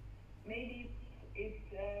maybe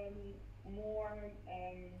it's more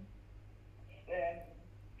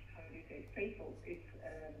how do you say, faithful. It's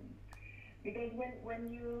because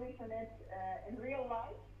when you listen it in real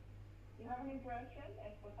life, you have an impression,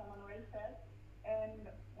 as what someone else said, and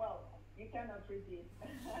well, you cannot repeat.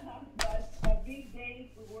 but these days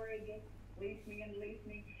we were just listening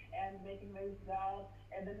and making the result,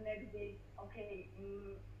 and the next day, okay,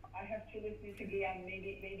 I have to listen it again.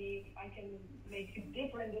 Maybe I can make a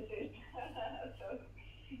different decision. So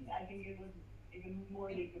I think it was even more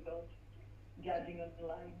difficult judging on the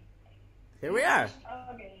line. Here we are.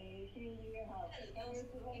 Okay, here you have.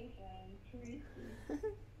 Congratulations,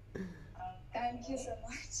 Thank you so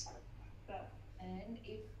much. So, And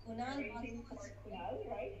if Kunal waiting for Kunal,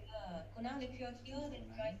 right? Kunal, if you're here, then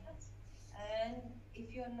join us. And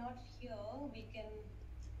if you're not here, we can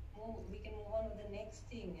move on with the next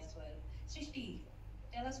thing as well. Srishti,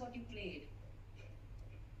 tell us what you played.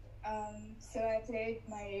 So I played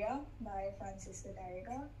Maria by Francisco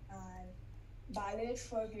Tariga, and Ballad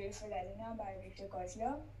for Beautiful Elena by Victor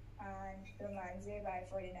Kotler, and Romance by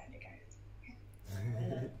Ferdinand Candles.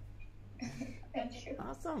 Thank you.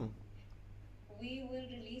 Awesome. We will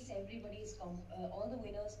release all the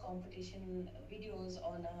winners' competition videos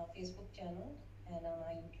on our Facebook channel and on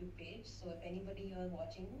our YouTube page. So if anybody here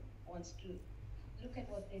watching wants to look at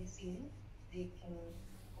what they've seen, they can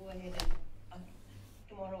go ahead and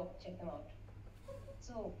tomorrow check them out.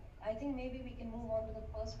 So I think maybe we can move on to the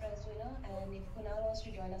first prize winner, and if Kunal wants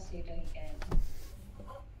to join us later, he can.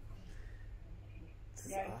 This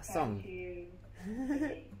is Yes, awesome. thank you.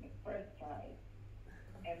 The first prize.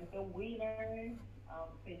 And the winner of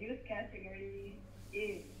the youth category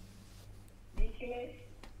is Nicholas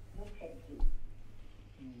Mukherjee.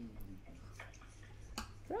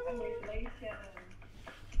 Congratulations.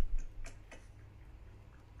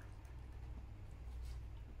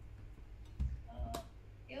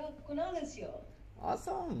 Yeah, Kunal is here.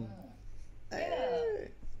 Awesome. Yeah.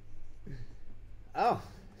 Hey. Oh.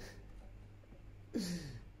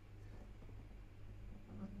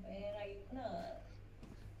 Where are you, Kunal?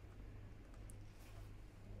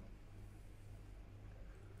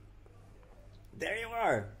 There you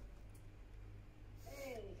are.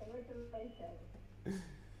 Hey, congratulations.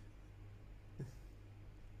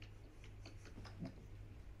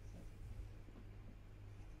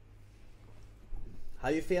 How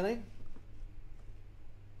you feeling?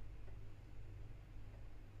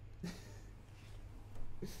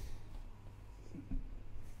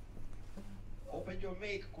 Open your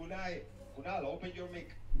mic, Kunal. Kunal, open your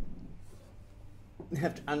mic. You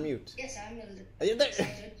have to unmute. Yes, I'm Are you there?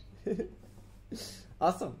 excited.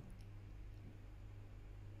 Awesome.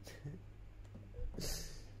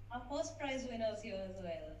 Our first prize winner is here as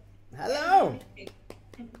well. Hello. Yeah.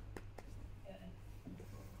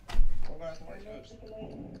 Congratulations.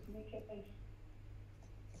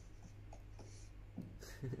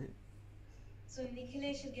 So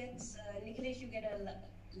Nikhilesh, you get a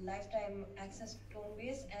lifetime access to Tone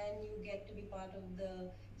Base, and you get to be part of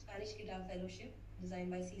the Spanish Guitar Fellowship designed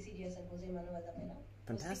by CCDS and Jose Manuel da Pena.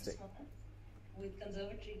 For 6 Fantastic. months with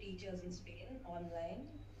conservatory teachers in Spain online.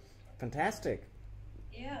 Fantastic.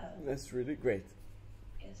 Yeah. That's really great.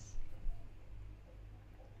 Yes.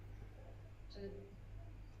 So,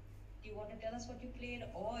 do you want to tell us what you played,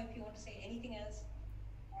 or if you want to say anything else?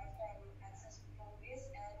 Access to Tone Base,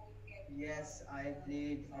 and you get Yes, I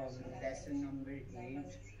played lesson number 8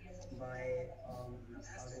 by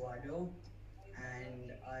Aguado,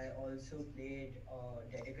 and I also played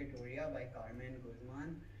Dedicatoria by Carmen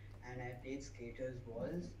Guzman, and I played Skater's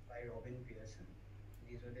Waltz by Robin Pearson.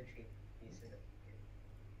 These were the 3 pieces I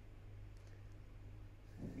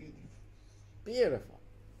played. Beautiful.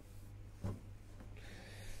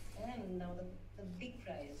 And now the big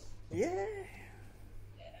prize. Yeah.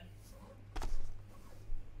 Yeah.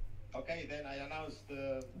 Okay, then I announce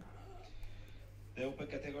the open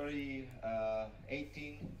category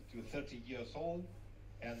 18 to 30 years old,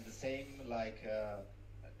 and the same like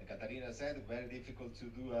Katarina said, very difficult to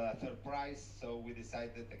do a third prize, so we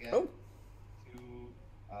decided again to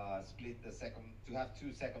split the second, to have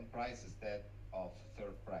 2 second prizes instead of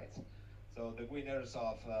third prize. So the winners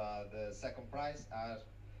of the second prize are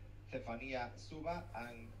Stefania Suba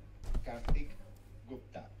and Kartik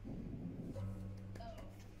Gupta.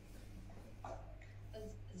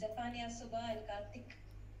 Zephania Suba and Kartik,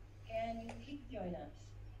 can you please join us?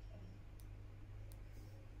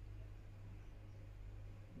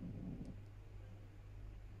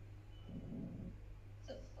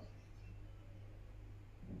 So,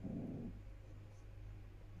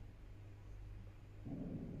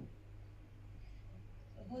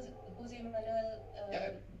 Jose Manuel,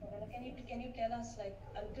 can you tell us, like,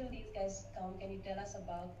 until these guys come, can you tell us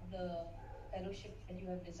about the fellowship that you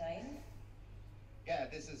have designed? Yeah,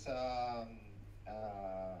 this is a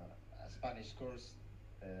Spanish course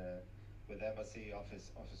with the Embassy of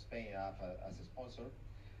Spain as a sponsor,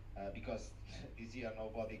 because this year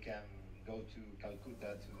nobody can go to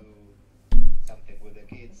Calcutta to do something with the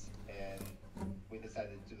kids, and we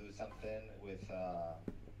decided to do something with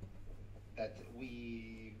that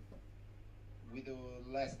we do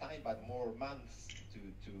less time but more months to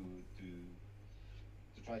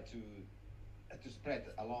try to spread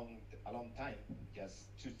a long time,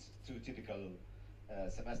 just two typical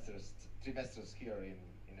trimesters here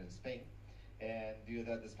in Spain. And due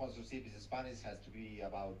that the sponsorship is Spanish, has to be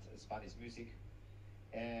about Spanish music,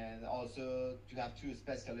 and also to have 2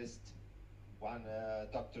 specialists, one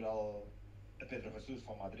doctoral, Pedro Jesus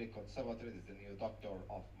from Madrid Conservatory, is the new doctor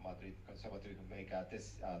of Madrid Conservatory, who make a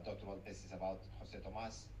doctoral thesis about Jose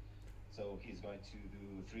Tomas. So he's going to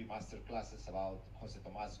do 3 master classes about Jose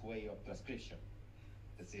Tomas' way of transcription.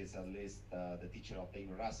 This is at least the teacher of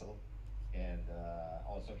David Russell, and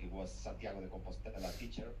also he was Santiago de Compostela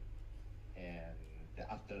teacher. And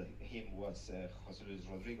after him was Jose Luis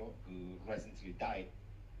Rodrigo, who recently died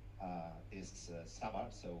this summer.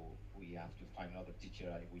 So we have to find another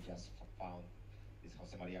teacher. We just found this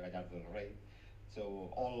Jose Maria Gallardo del Rey.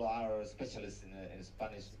 So all are specialists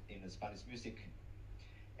in Spanish music.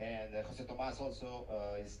 And Jose Tomas also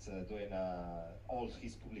is doing all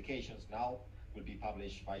his publications now will be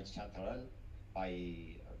published by Chantarelle,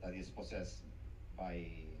 that is possessed by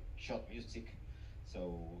Shot Music.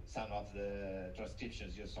 So some of the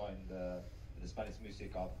transcriptions you saw in the Spanish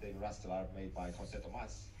music of David Russell are made by Jose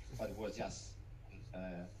Tomas, but it was just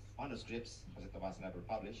manuscripts. Jose Tomas never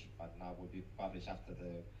published, but now will be published after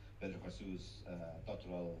the Pedro Jesus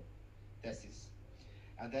doctoral thesis.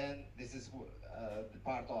 And then this is the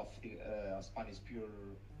part of Spanish pure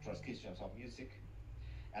transcriptions of music.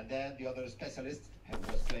 And then the other specialist who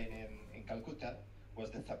was playing in Calcutta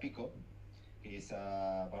was the Zapico. He's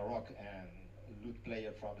a Baroque and lute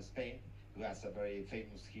player from Spain who has a very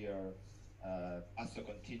famous here Paso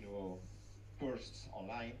Continuo course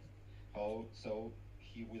online. So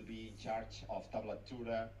he will be in charge of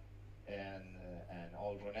tablatura and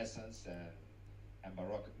all Renaissance and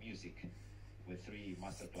Baroque music with 3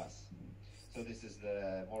 masterclass. So this is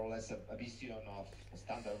the more or less a vision of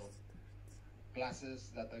standard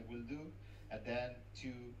classes that I will do, and then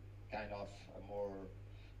 2 kind of more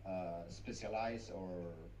specialized or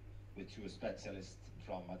with 2 specialists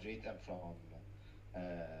from Madrid and from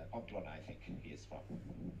Pamplona, I think he is from.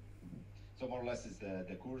 So more or less is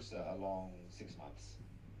the course along 6 months.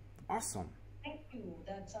 Awesome. Thank you.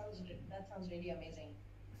 That sounds really amazing.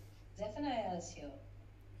 Zephaniah is here.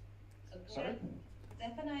 So sorry?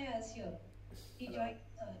 Zephaniah is here. He joined.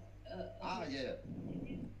 Yeah.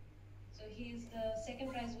 So he's the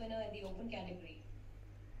 2nd prize winner in the open category.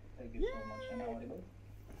 Thank you so much. Am I audible?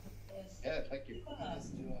 Yes. Yeah, thank you.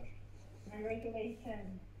 Yes, you are.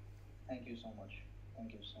 Congratulations. Thank you so much.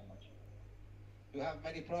 Thank you so much. You have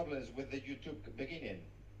many problems with the YouTube beginning.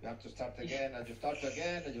 You have to start again, and you start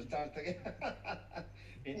again, and you start again.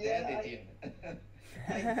 In the editing.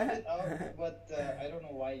 I put it out, but I don't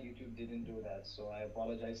know why YouTube didn't do that, so I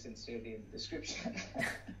apologize sincerely in the description.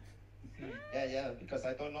 Yeah, because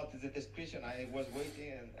I don't notice the description. I was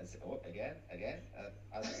waiting, and I said, oh, again.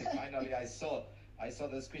 And finally I saw the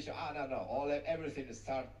description. No, everything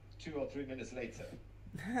start 2 or 3 minutes later.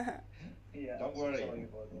 Yeah, don't worry. Sorry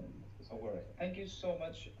about that. Don't worry. Thank you so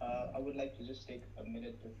much. I would like to just take a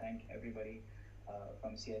minute to thank everybody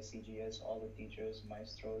from CICGS, all the teachers,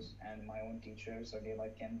 maestros, and my own teacher, Sardeva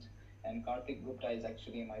Kent. And Karthik Gupta is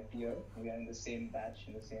actually my peer. We are in the same batch,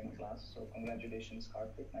 in the same class. So congratulations,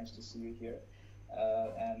 Karthik. Nice to see you here.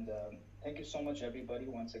 And thank you so much, everybody.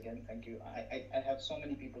 Once again, thank you. I have so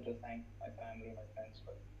many people to thank, my family, my friends,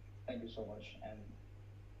 but thank you so much. And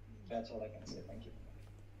that's all I can say. Thank you.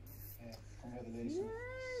 Yeah, congratulations.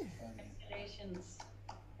 Congratulations.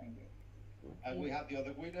 Thank you. And we have the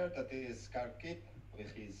other winner, that is Karthik with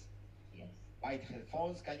his white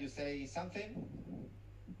headphones. Can you say something?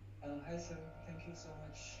 Hi sir, thank you so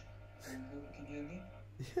much. I hope you can hear me.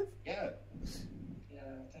 Yeah. Yeah,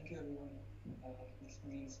 thank you everyone. This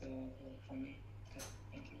means a lot for me. Yeah,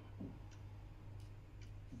 thank you.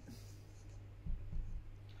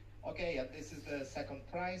 Okay, and this is the 2nd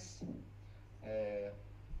prize.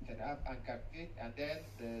 Tenab and Karthik, and then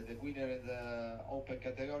the winner in the open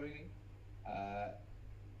category.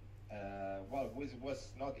 Well, it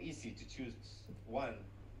was not easy to choose one,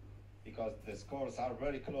 because the scores are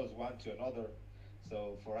very close one to another.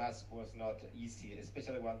 So for us it was not easy,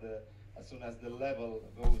 especially when as soon as the level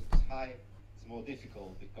goes high, it's more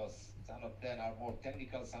difficult, because some of them are more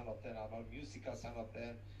technical, some of them are more musical, some of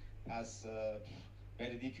them has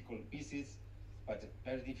very difficult pieces, but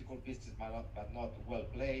very difficult pieces but not well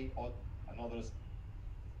played, or others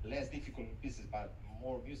less difficult pieces but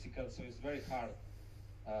more musical. So it's very hard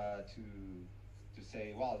to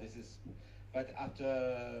say, wow, this is. But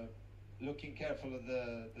after looking carefully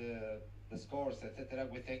at the scores, etc.,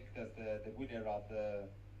 we think that the winner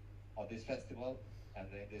of this festival and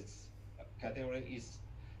in this category is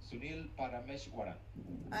Sunil Parameshwaran.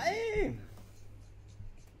 Aye.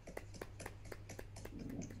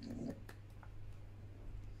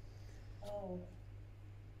 Oh,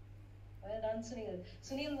 well done, Sunil.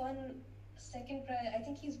 Sunil won 2nd prize. I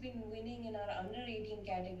think he's been winning in our under 18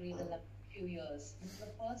 category the last few years. This is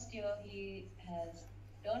the first year he has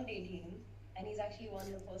turned 18, and he's actually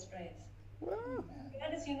won the 1st prize. Wow.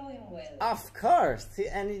 Gladys, you know him well. Of course,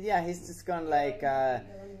 he's just gone like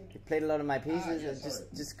He played a lot of my pieces. Yeah, and sorry.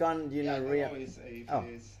 just gone, you Yeah, know, I real. don't know if Oh,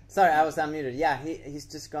 it's sorry, I was unmuted. Yeah, he's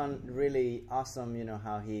just gone really awesome. You know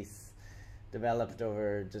how he's developed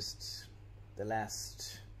over just the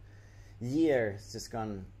last year. It's just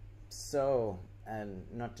gone so, and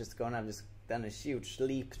not just gone. I've just done a huge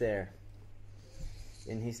leap there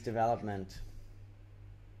in his development.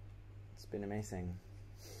 It's been amazing.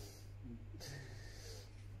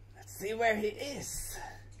 Let's see where he is.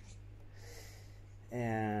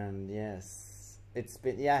 And yes, it's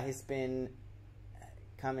been, yeah, he's been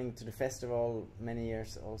coming to the festival many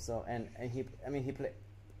years also, and he, I mean, he played,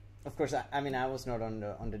 of course, I mean, I was not on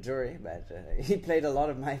the jury, but he played a lot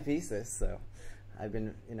of my pieces, so I've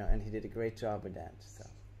been, you know, and he did a great job with that, so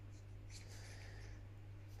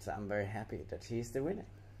I'm very happy that he's the winner.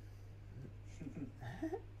 I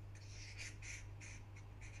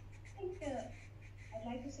think I'd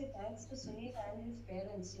like to say thanks to Sunil and his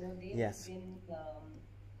parents. You know, they've Yes. been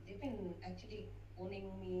actually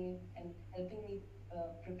owning me and helping me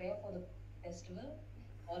prepare for the festival,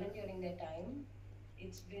 volunteering their time.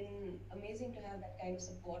 It's been amazing to have that kind of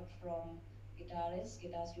support from guitarists,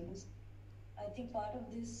 guitar students. I think part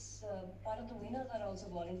of this, part of the winners are also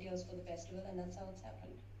volunteers for the festival, and that's how it's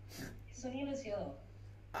happened. Sunil is here.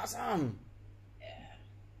 Awesome! Yeah.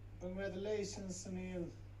 Congratulations, Sunil.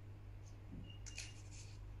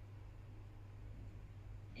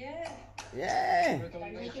 Yeah. Yay!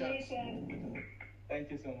 Congratulations. Thank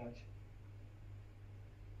you so much.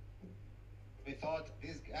 we thought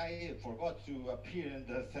this guy forgot to appear in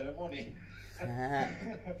the ceremony.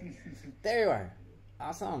 There you are.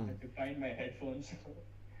 Awesome. I had to find my headphones.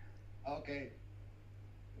 Okay.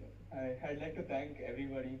 I'd like to thank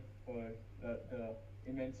everybody for the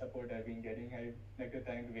immense support I've been getting. I'd like to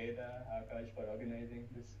thank Veda, Akash for organizing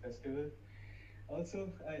this festival. Also,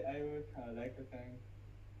 I would like to thank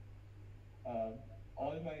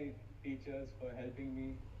all my teachers for helping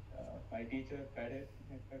me. My teacher, Padit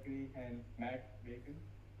Fakri, and Matt Bacon.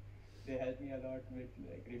 They helped me a lot with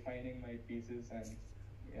like refining my pieces, and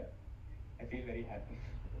yeah, I feel very happy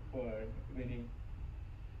for winning.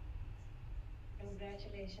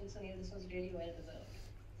 Congratulations, Sunil. This was really well deserved.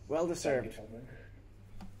 Well deserved. Thank you,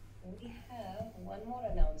 Pawan. We have one more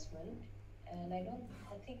announcement, and I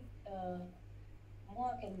think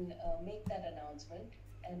Moa can make that announcement.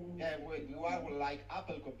 And Yeah, you are like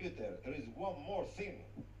Apple Computer. There is one more thing.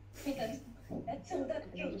 that's Can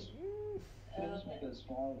I just make a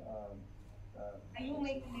small? Are you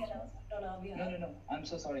making the announcement on our behalf? No. I'm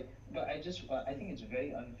so sorry, but I think it's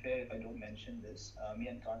very unfair if I don't mention this. Me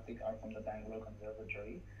and Karthik are from the Bangalore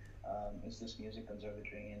Conservatory. It's this music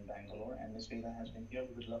conservatory in Bangalore, and Miss Veda has been here.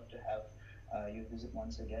 We would love to have you visit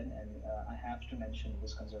once again, and I have to mention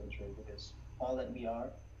this conservatory because all that we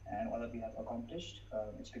are and all that we have accomplished,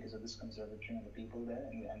 it's because of this conservatory and the people there.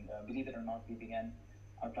 And believe it or not, we began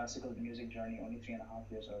our classical music journey only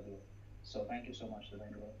 3.5 years earlier. So thank you so much, the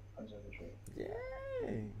Bangalore Conservatory.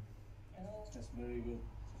 Yay! Oh, That's very good,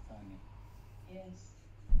 Stefani. yes.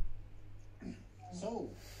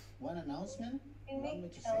 So, one announcement? We You want make me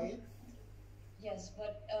to say it? Yes,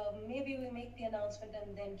 but maybe we make the announcement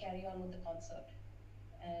and then carry on with the concert.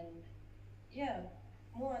 And yeah,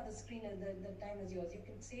 more at the screen, and the time is yours. You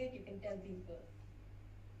can say it, you can tell people.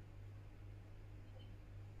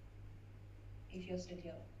 If you're still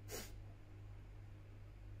here.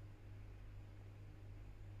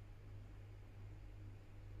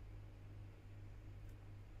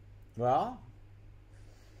 Well,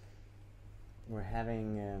 we're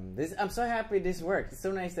having this. I'm so happy this worked. It's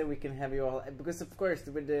so nice that we can have you all, because of course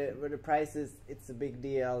with the prizes, it's a big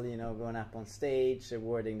deal. You know, going up on stage,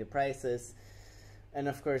 awarding the prizes, and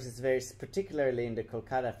of course it's very particularly in the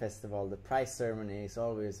Calcutta festival. The prize ceremony is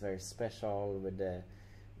always very special with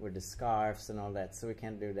the scarves and all that. So we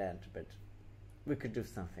can't do that, but we could do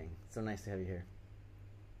something. So nice to have you here.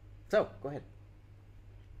 So go ahead.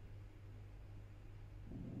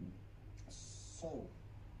 So,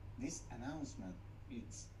 this announcement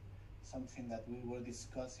is something that we were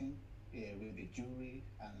discussing with the jury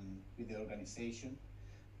and with the organization,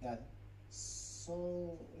 that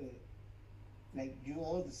like you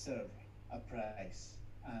all deserve a prize,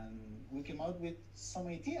 and we came out with some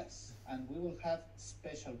ideas, and we will have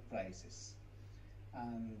special prizes,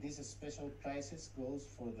 and these special prizes goes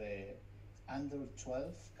for the under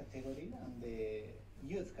 12 category and the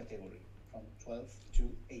youth category from 12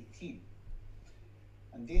 to 18.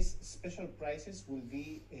 And these special prizes will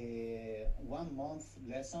be 1 month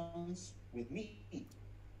lessons with me.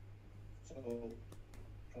 So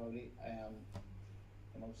probably I am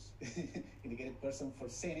the most indicated person for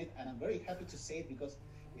saying it, and I'm very happy to say it because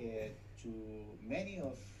to many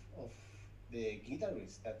of the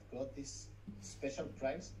guitarist that got this special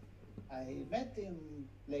prize. I met him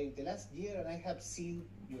like the last year, and I have seen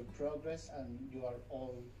your progress, and you are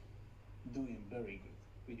all doing very good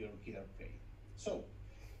with your guitar playing. So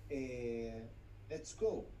let's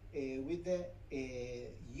go with the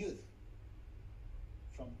youth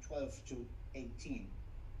from 12 to 18.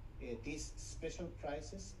 These special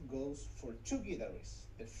prizes goes for two guitarists.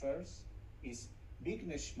 The first is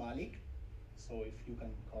Vignesh Malik, so if you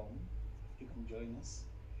can come, you can join us,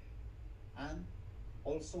 and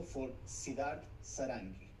also for Siddharth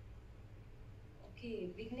Sarangi. Okay,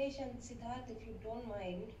 Vignesh and Siddharth, if you don't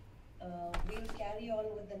mind, we'll carry on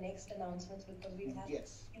with the next announcements because we have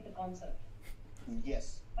in the concert.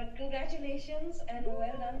 Yes. But congratulations and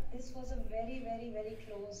well done. This was a very, very, very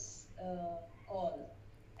close call,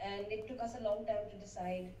 and it took us a long time to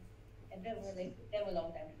decide. And there were a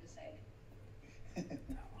long time to decide.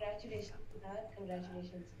 Congratulations, Siddharth.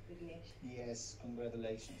 Congratulations, Vignesh. Yes,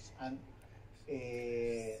 congratulations. And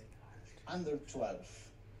under 12.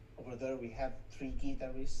 Over there we have 3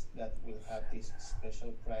 guitarists that will have this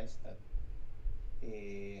special prize that,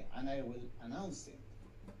 and I will announce it.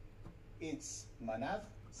 It's Manav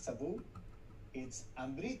Sabu, it's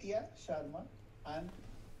Amritya Sharma, and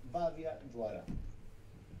Bhavya Dwara.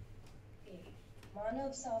 Okay.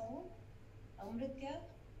 Manav Sabu, Amritya,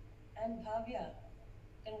 and Bhavya.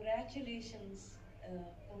 Congratulations.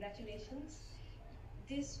 Congratulations.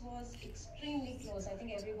 This was extremely close. I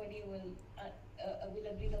think everybody will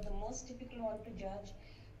agree that the most difficult one to judge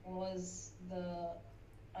was the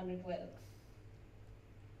under 12.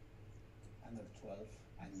 Under 12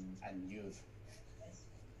 and youth. Yes.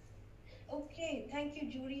 Okay, thank you,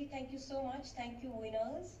 jury. Thank you so much. Thank you,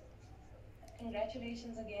 winners.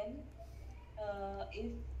 Congratulations again.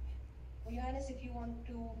 If Johannes, if you want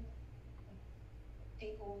to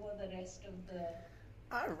take over the rest of the.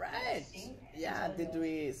 All right. Yeah, did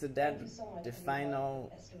we? So that the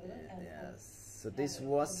final. Yes. So this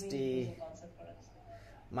was the.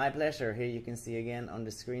 My pleasure. Here you can see again on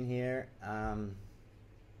the screen here.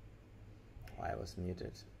 I was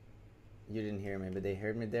muted. You didn't hear me, but they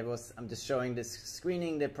heard me. There was. I'm just showing this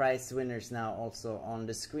screening the prize winners now also on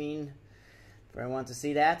the screen. If I want to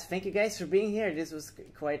see that. Thank you guys for being here. This was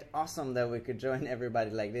quite awesome that we could join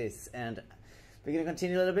everybody like this. And we're going to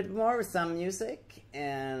continue a little bit more with some music.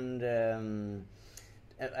 And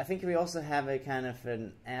I think we also have a kind of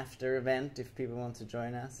an after event if people want to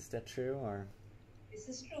join us. Is that true? Or this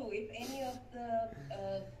is true. If any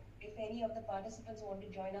of the participants want to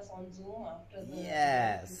join us on Zoom after the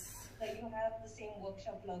so you have the same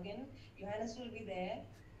workshop login. Johannes will be there,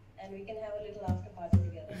 and we can have a little after party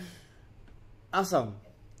together. Awesome.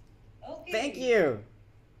 Okay. Thank you.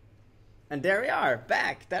 And there we are,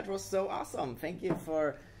 back. That was so awesome. Thank you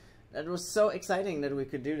for... That was so exciting that we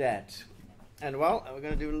could do that. And well, we're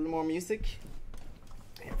going to do a little more music.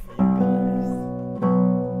 Here for you guys.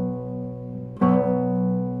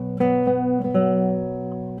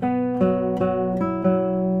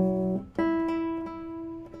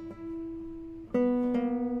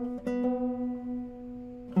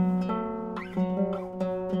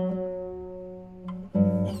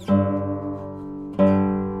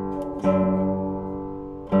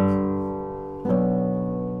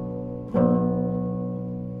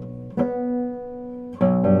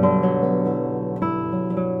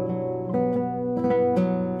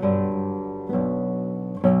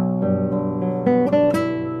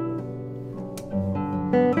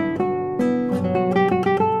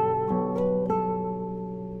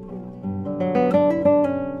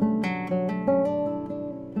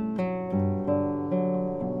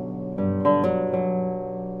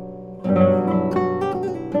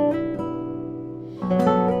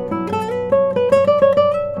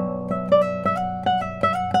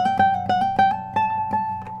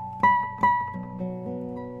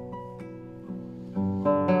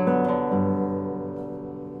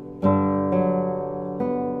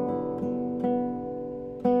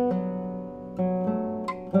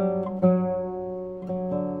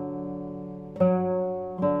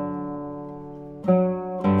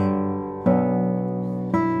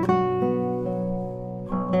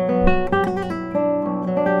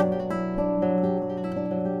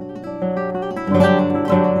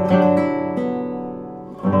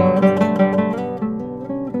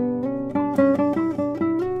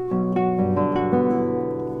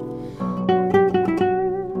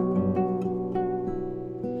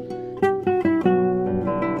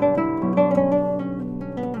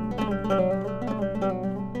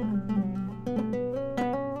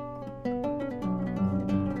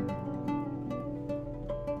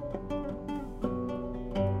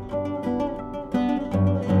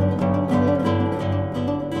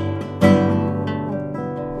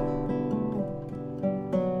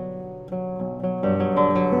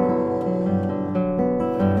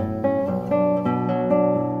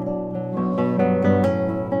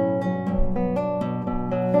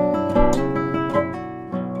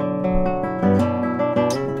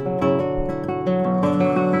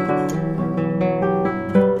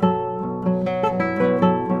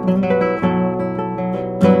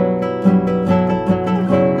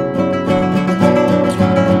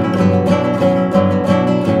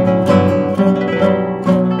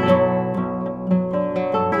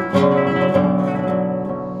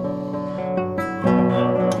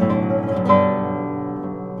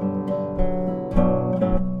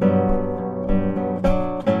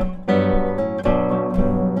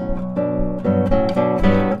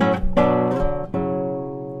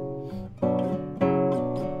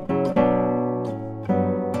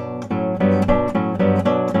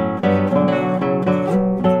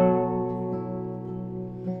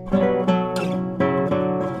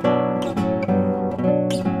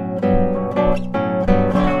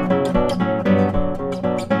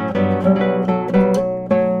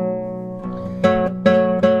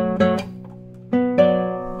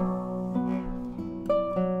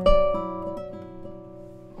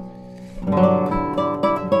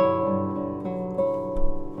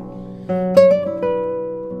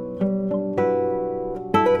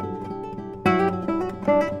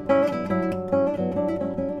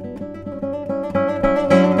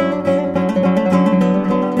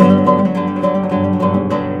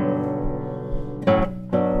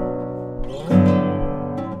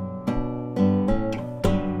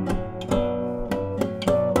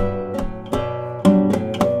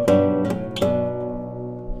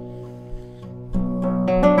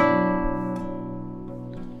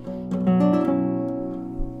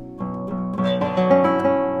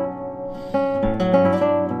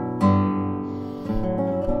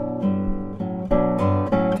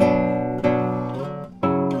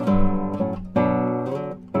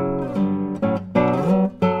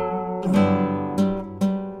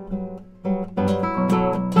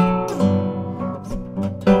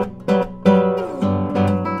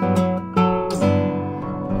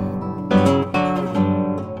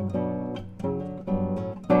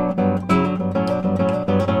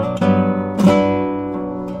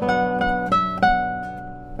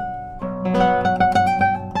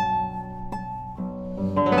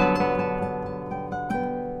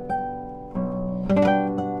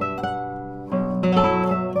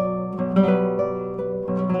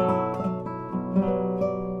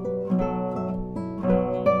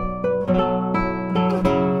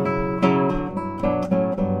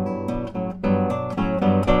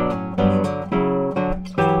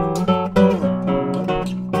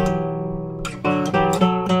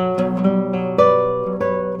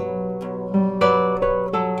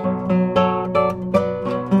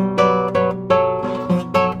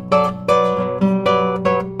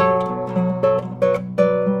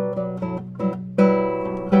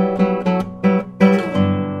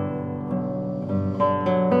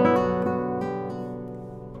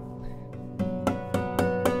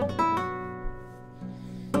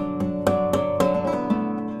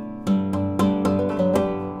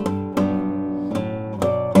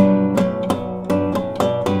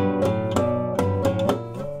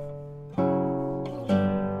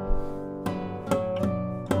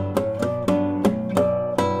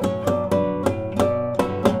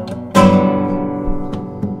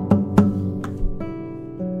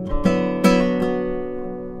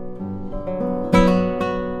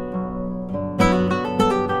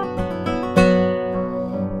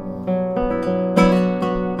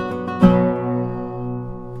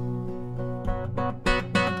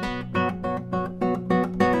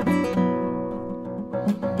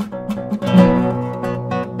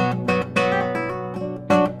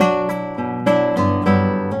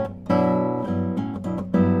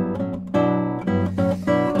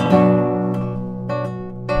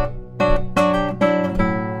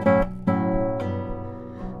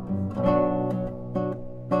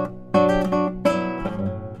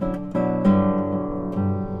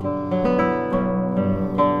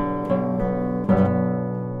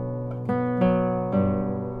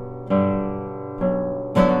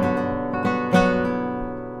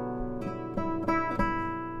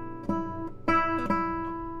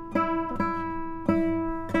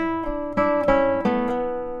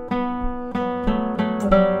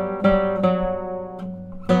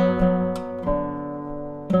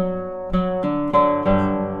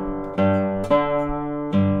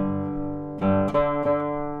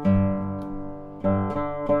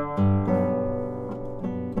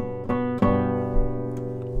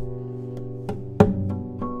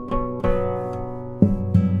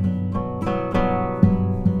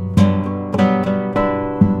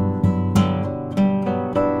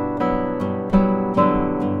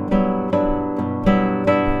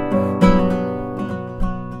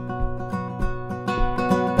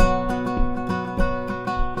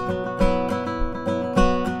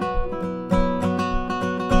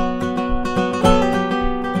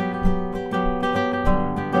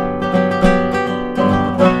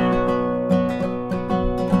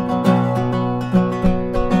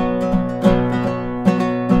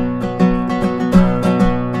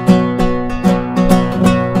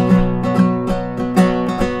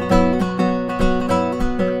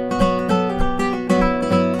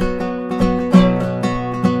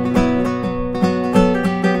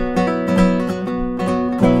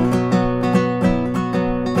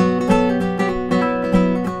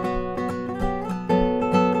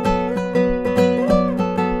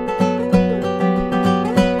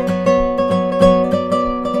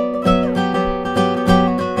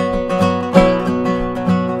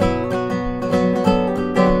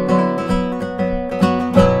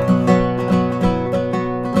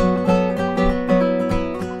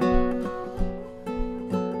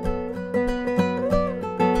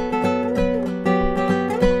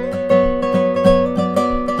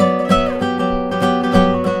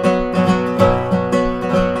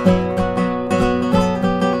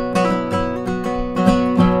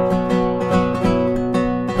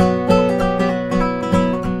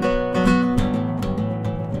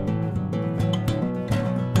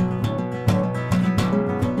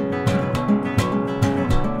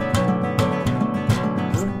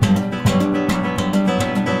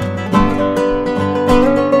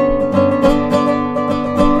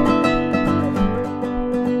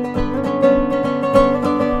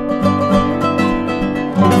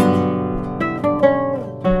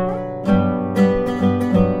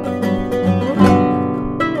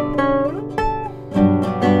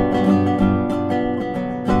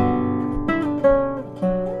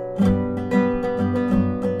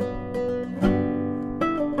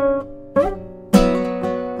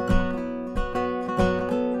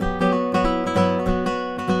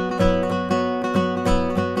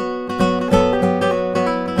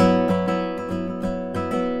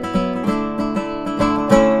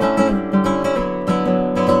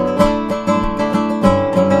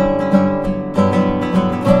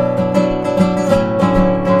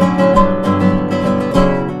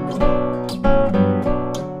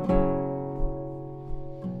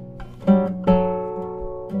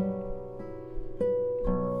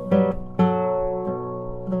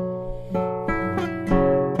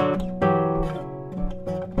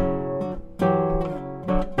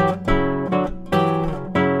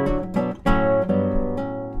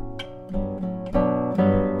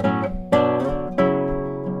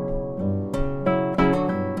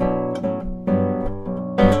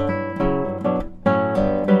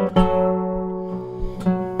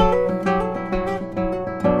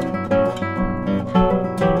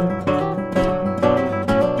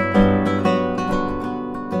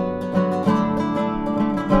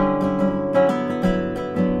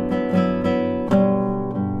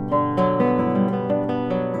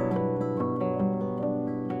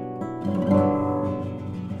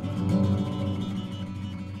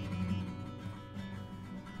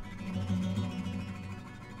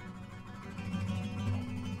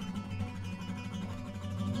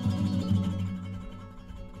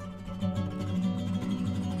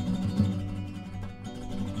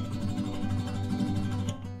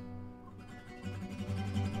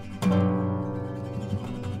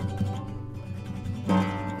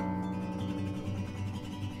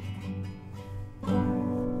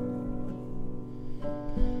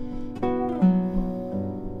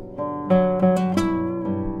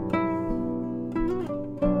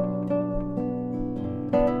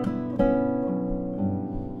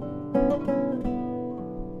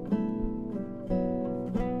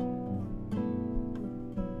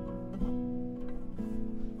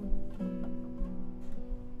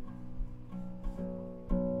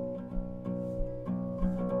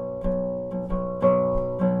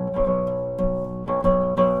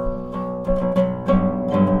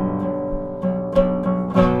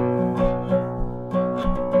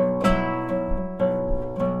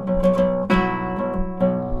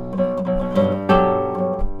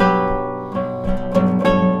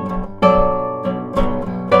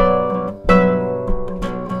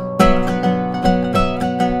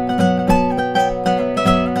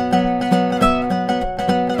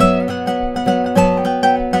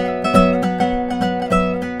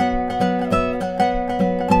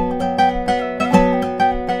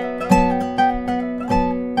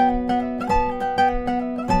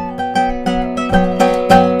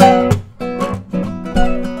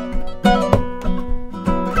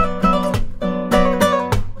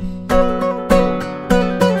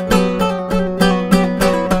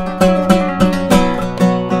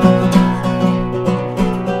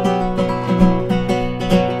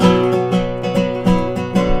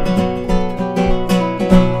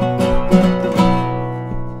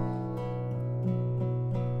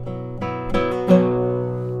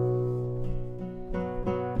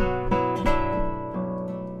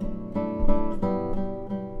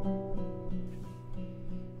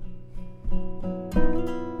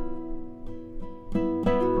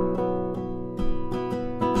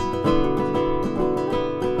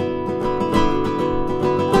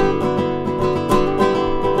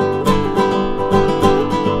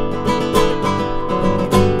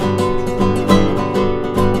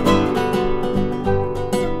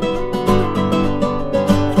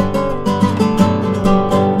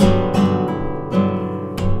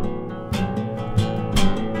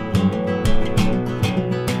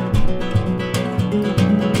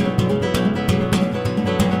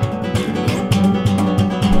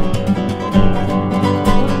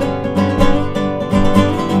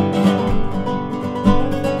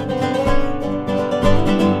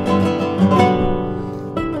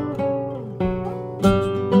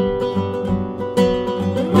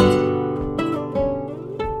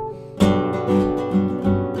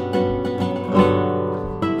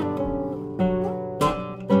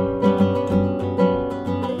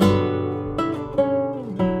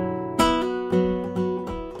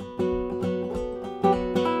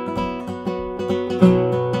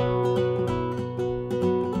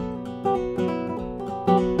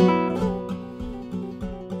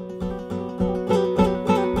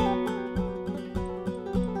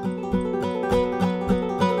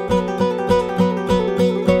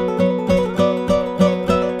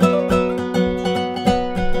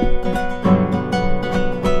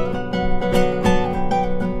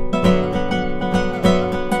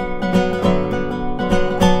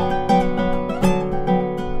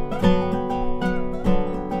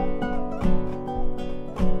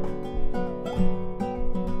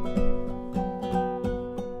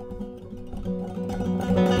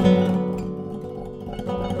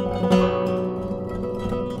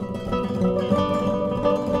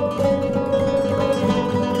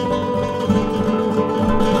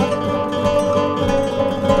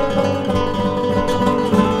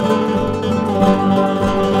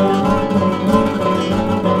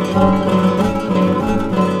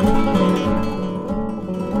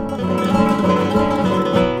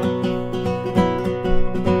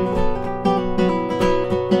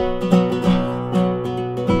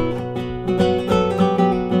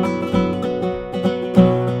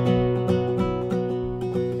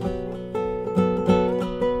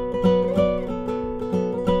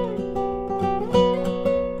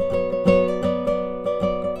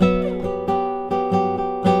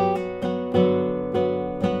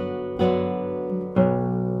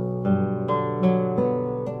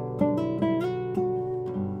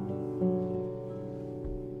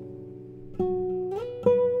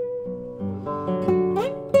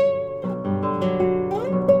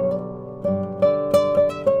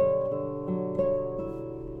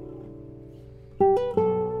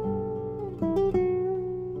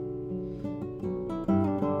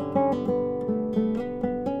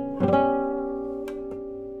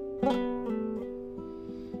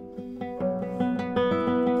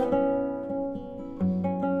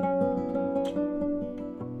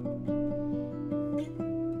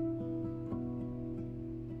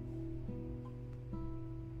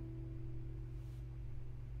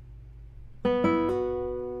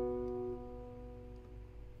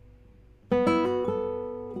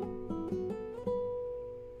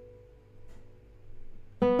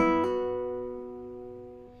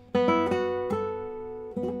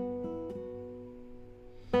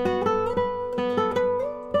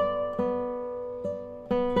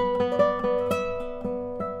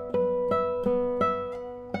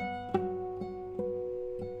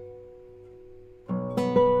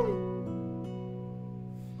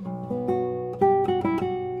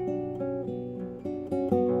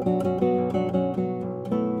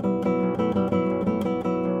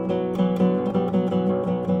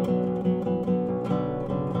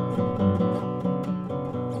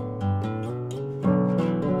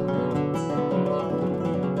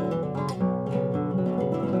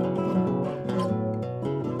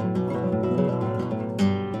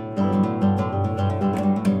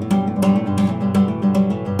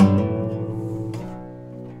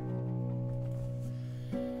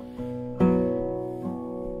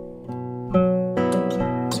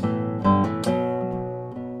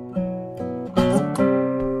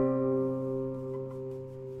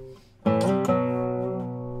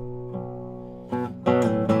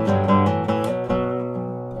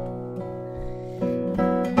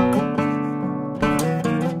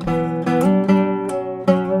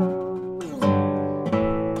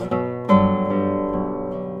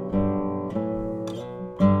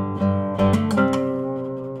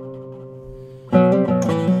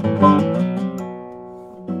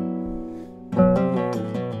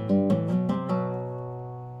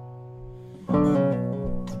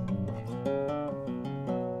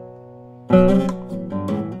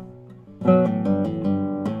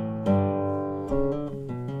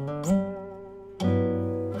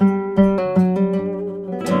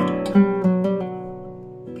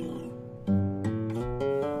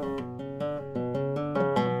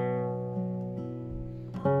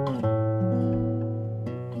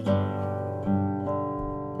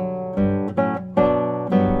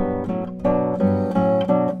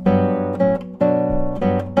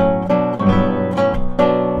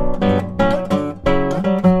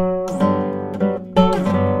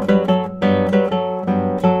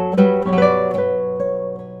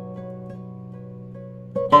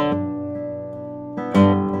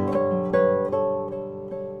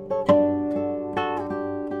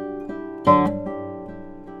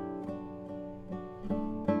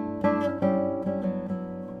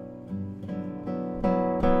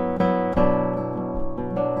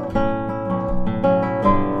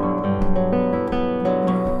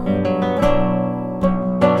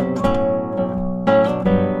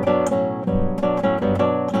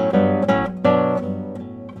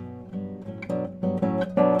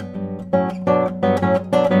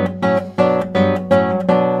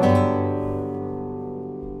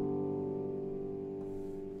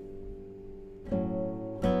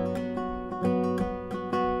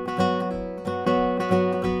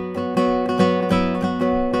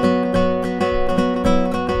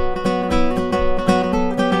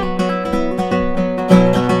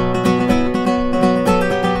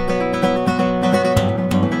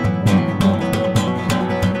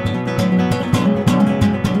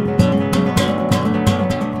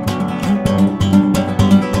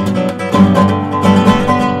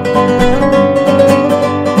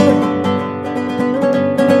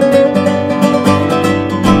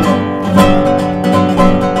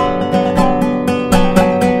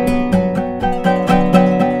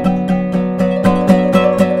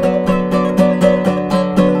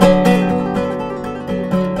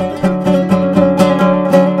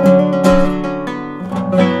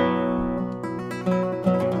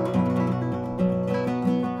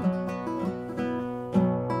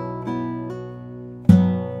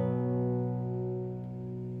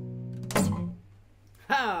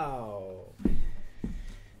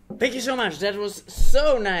 Thank you so much. That was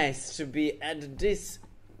so nice to be at this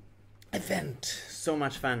event. So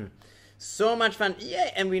much fun. So much fun.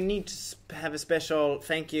 Yeah, and we need to have a special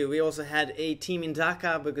thank you. We also had a team in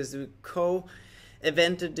Dhaka because we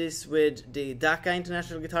co-evented this with the Dhaka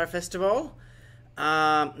International Guitar Festival.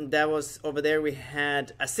 That was over there. We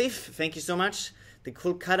had Asif. Thank you so much. The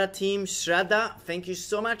Calcutta team, Shraddha. Thank you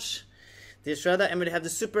so much. The Shraddha. And we have the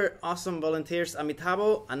super awesome volunteers,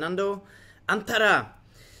 Amitabo, Anando, Antara,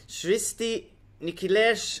 Shristi,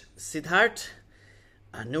 Nikhilesh, Siddharth,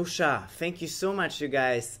 Anusha. Thank you so much, you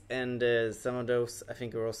guys. And some of those, I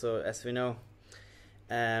think, are also, as we know,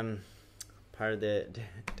 part of the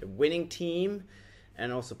winning team,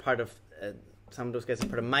 and also part of some of those guys are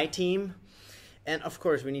part of my team. And of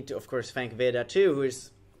course, we need to, of course, thank Veda too, who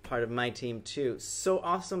is part of my team too. So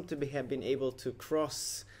awesome to have been able to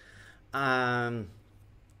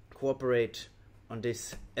cooperate on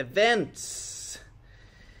this event.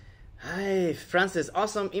 Hi, Francis.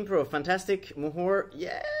 Awesome improv. Fantastic. Muhor.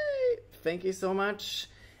 Yay. Thank you so much,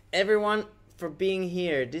 everyone, for being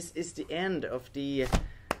here. This is the end of the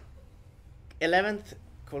 11th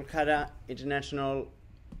Calcutta International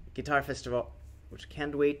Guitar Festival, which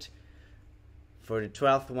can't wait for the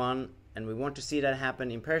 12th one. And we want to see that happen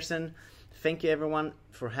in person. Thank you, everyone,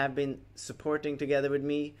 for have been supporting together with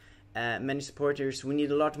me. Many supporters. We need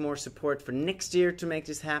a lot more support for next year to make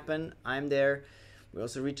this happen. I'm there. We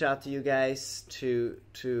also reach out to you guys to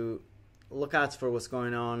look out for what's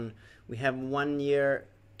going on. We have 1 year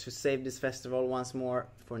to save this festival once more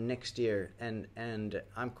for next year, and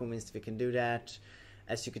I'm convinced we can do that.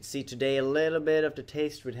 As you could see today, a little bit of the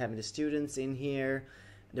taste with having the students in here,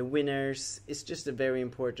 the winners. It's just a very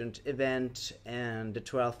important event, and the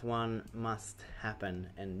 12th one must happen,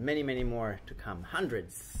 and many, many more to come.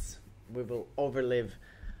 Hundreds. We will overlive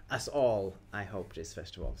us all, I hope, this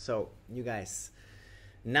festival. So, you guys,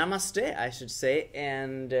 namaste, I should say,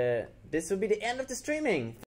 and this will be the end of the streaming.